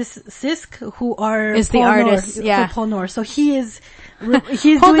Graham Sisk, who are is the Paul artist. Noor, Yeah, for Paul Noor. So he's Hold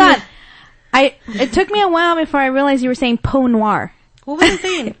doing on. It took me a while before I realized you were saying Peau Noir. What was I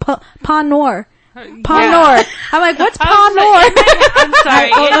saying? Peau Noir. Peau Yeah. Noir. I'm like, what's Peau Noir? I'm sorry.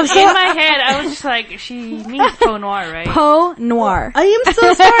 I'm so- in my head, I was just like, she means Peau Noir, right? Peau Noir. I am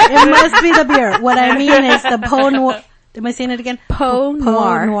so sorry. It must be the beer. What I mean is the Peau Noir. Am I saying it again? Peau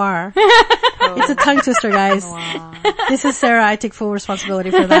Noir. Noir. It's a tongue twister, guys. This is Sarah. I take full responsibility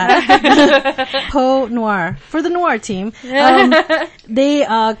for that. Peau Noir. For the Noir team. They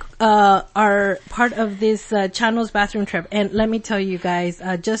are part of this Chano's bathroom trip. And let me tell you guys,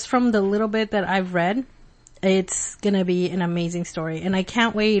 just from the little bit that I've read, it's gonna be an amazing story. And I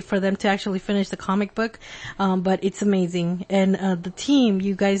can't wait for them to actually finish the comic book. But it's amazing. And the team,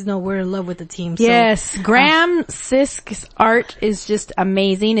 you guys know we're in love with the team. So, Yes, Graham Sisk's art is just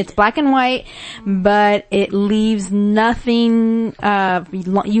amazing. It's black and white, but it leaves nothing,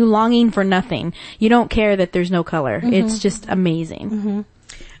 you longing for nothing. You don't care that there's no color. It's just amazing.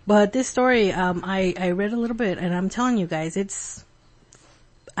 But this story, I read a little bit and I'm telling you guys,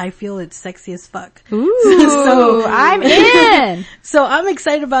 I feel it's sexy as fuck. Ooh, So- I'm in. So I'm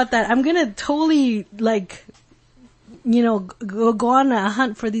excited about that. I'm gonna totally go on a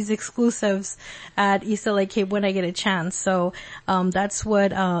hunt for these exclusives at East LA Cape when I get a chance. So, that's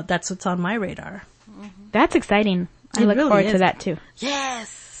what's on my radar. That's exciting. I It look really forward is. to that too.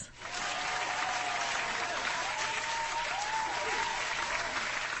 Yes.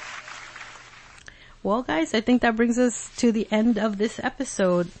 Well, guys, I think that brings us to the end of this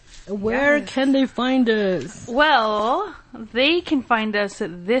episode. Where can they find us? Well, they can find us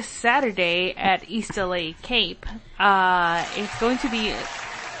this Saturday at East LA Cape. It's going to be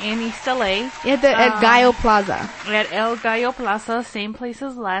in East LA. At Gallo Plaza. At El Gallo Plaza, same place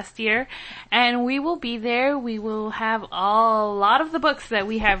as last year. And we will be there. We will have a lot of the books that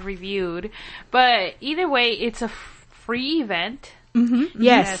we have reviewed. But either way, it's a free event.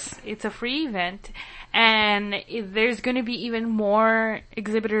 Yes. It's a free event. And there's going to be even more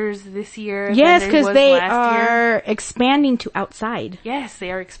exhibitors this year. Yes, because because they are expanding to outside. Yes,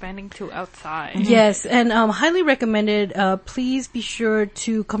 they are expanding to outside. Yes, and highly recommended. Please be sure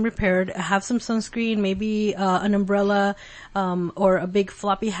to come prepared. Have some sunscreen, maybe an umbrella, or a big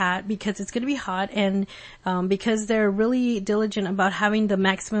floppy hat, because it's going to be hot, and because they're really diligent about having the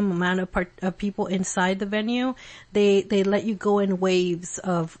maximum amount of people inside the venue. They let you go in waves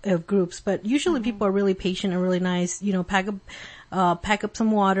of groups, but usually people are really patient and really nice. You know, pack up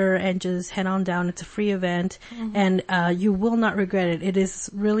some water and just head on down. It's a free event, and you will not regret it. It is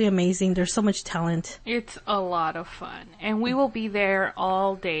really amazing. There's so much talent. It's a lot of fun. And we will be there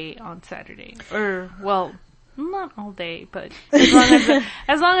all day on Saturday. Or, well, not all day, but as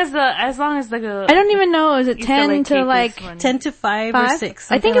long as the I don't even know. Is it East 10 LA to Cape like is one. 10 to 5 or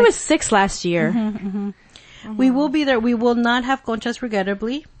 6. I think it was 6 last year. We will be there. We will not have conchas,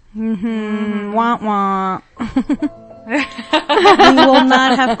 regrettably. Wah wah. We will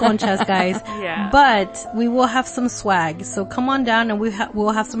not have conchas, guys. Yeah. But we will have some swag. So come on down and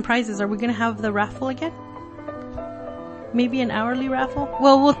we'll have some prizes. Are we going to have the raffle again? Maybe an hourly raffle?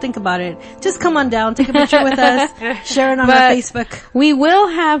 Well, we'll think about it. Just come on down, take a picture with us, share it on our But Facebook. We will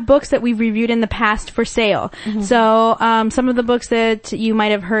have books that we've reviewed in the past for sale. So, some of the books that you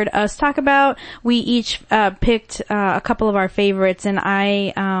might have heard us talk about, we each, picked, a couple of our favorites, and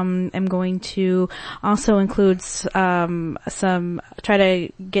I, am going to also include, try to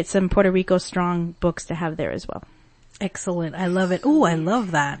get some Puerto Rico strong books to have there as well. Excellent. I love it. Ooh, I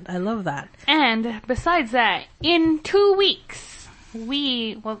love that. I love that. And besides that, in 2 weeks, 2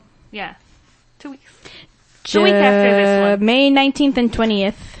 weeks. The week after this one. May 19th and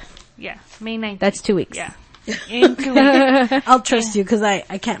 20th. Yeah, May 19th. That's 2 weeks. Yeah. In 2 weeks. I'll trust you because I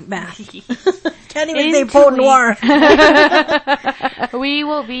can't math. Can't even In say 2 Peau Noir. We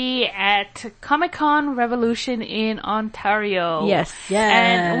will be at Comic-Con Revolution in Ontario. Yes. Yes.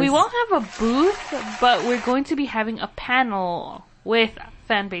 And we won't have a booth, but we're going to be having a panel with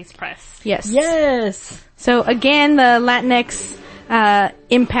Fanbase Press. Yes. Yes. So again, the Latinx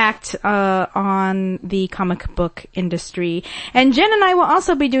impact on the comic book industry. And Jen and I will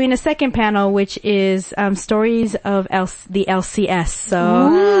also be doing a second panel, which is stories of the LCS. So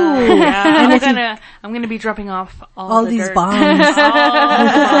yeah, I'm gonna be dropping off all these dirt. bombs.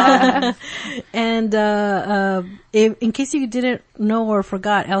 All And in case you didn't know or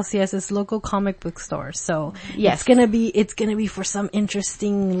forgot, LCS is local comic book store. So Yes. it's gonna be for some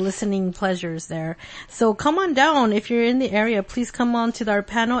interesting listening pleasures there. So come on down if you're in the area. Please come on to our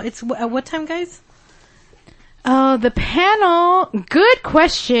panel. It's at what time, guys? Oh, the panel. Good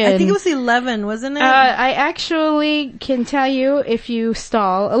question. I think it was 11, wasn't it? I actually can tell you if you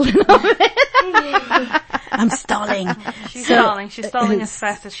stall a little bit. I'm stalling. She's stalling. She's stalling as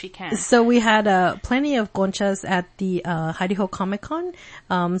fast as she can. So we had plenty of conchas at the Hariho Comic Con.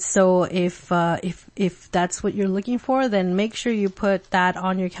 So if that's what you're looking for, then make sure you put that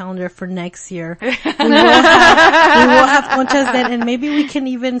on your calendar for next year. we will have conchas then, and maybe we can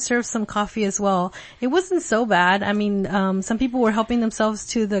even serve some coffee as well. It wasn't so bad. I mean, some people were helping themselves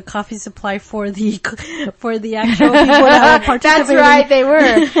to the coffee supply for the actual people that were participating. That's right, they were.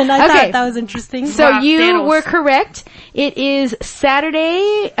 And I thought that was interesting. So Wow, you Thanos. were correct. It is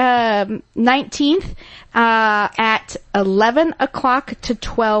Saturday, 19th, at 11 o'clock to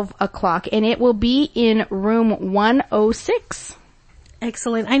 12 o'clock, and it will be in room 106.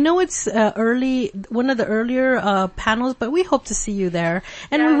 Excellent. I know it's early, one of the earlier panels, but we hope to see you there.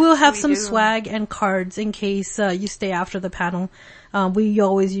 And we Yes, will have we some do. swag and cards in case you stay after the panel. We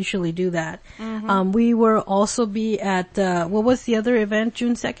always usually do that. We will also be at, what was the other event,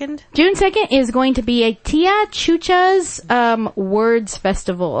 June 2nd? June 2nd is going to be a Tia Chucha's Words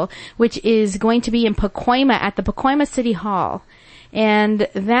Festival, which is going to be in Pacoima at the Pacoima City Hall. And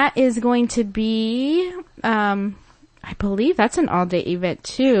that is going to be, I believe that's an all-day event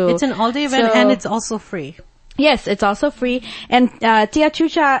too. It's an all-day event So- and it's also free. Yes, it's also free. And Tia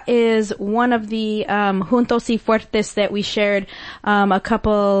Chucha is one of the Juntos y Fuertes that we shared a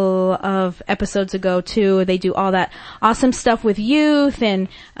couple of episodes ago too. They do all that awesome stuff with youth and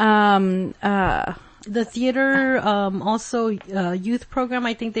The theater, also youth program,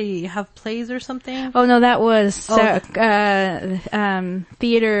 I think they have plays or something. oh no, that was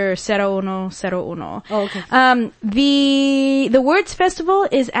Theater 0101. Oh, okay. The Words Festival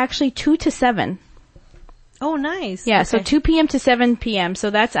is actually 2 to 7. Oh, nice. Yeah, so Okay. 2 p.m. to 7 p.m. So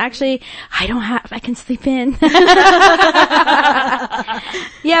that's actually, I can sleep in.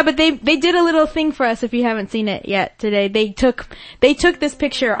 Yeah, but they did a little thing for us if you haven't seen it yet today. They took this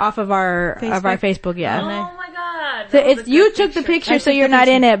picture off of our Facebook, yeah. Oh my god. So that was it's, a you good took the picture, I so took you're the not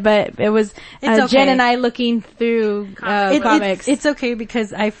in picture. it, but it was It's Jen okay. and I looking through comics. It's okay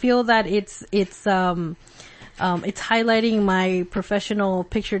because I feel that it's highlighting my professional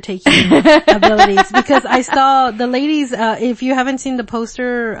picture taking abilities because I saw the ladies, if you haven't seen the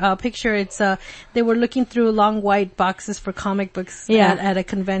poster, picture, it's, they were looking through long white boxes for comic books Yeah. at a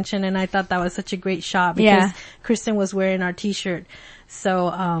convention and I thought that was such a great shot because Yeah. Kristen was wearing our t-shirt. So,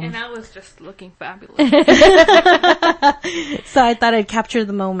 And I was just looking fabulous. so I thought I'd capture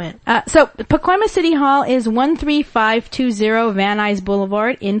the moment. So Pacoima City Hall is 13520 Van Nuys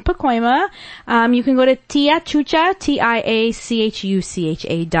Boulevard in Pacoima. You can go to tiachucha,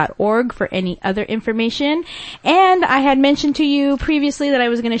 TIACHUCHA.org for any other information. And I had mentioned to you previously that I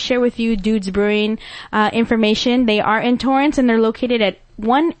was going to share with you Dudes Brewing information. They are in Torrance and they're located at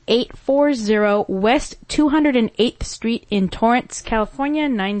 1840 West 208th Street in Torrance, California,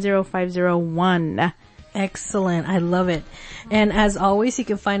 90501. Excellent. I love it. And as always, you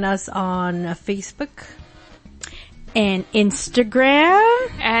can find us on Facebook. And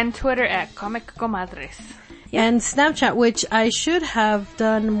Instagram. And Twitter at Comic Comadres. And Snapchat, which I should have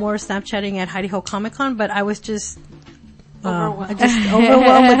done more Snapchatting at Heidi Ho Comic Con, but I was just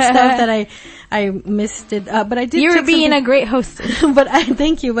overwhelmed with stuff that I missed it. But I did. You were take being some a great hostess. but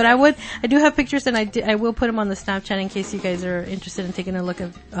thank you. But I do have pictures, and I will put them on the Snapchat in case you guys are interested in taking a look at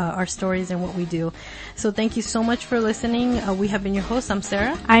our stories and what we do. So thank you so much for listening. We have been your hosts. I'm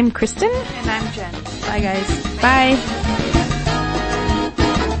Sarah. I'm Kristen. And I'm Jen. Bye, guys. Bye.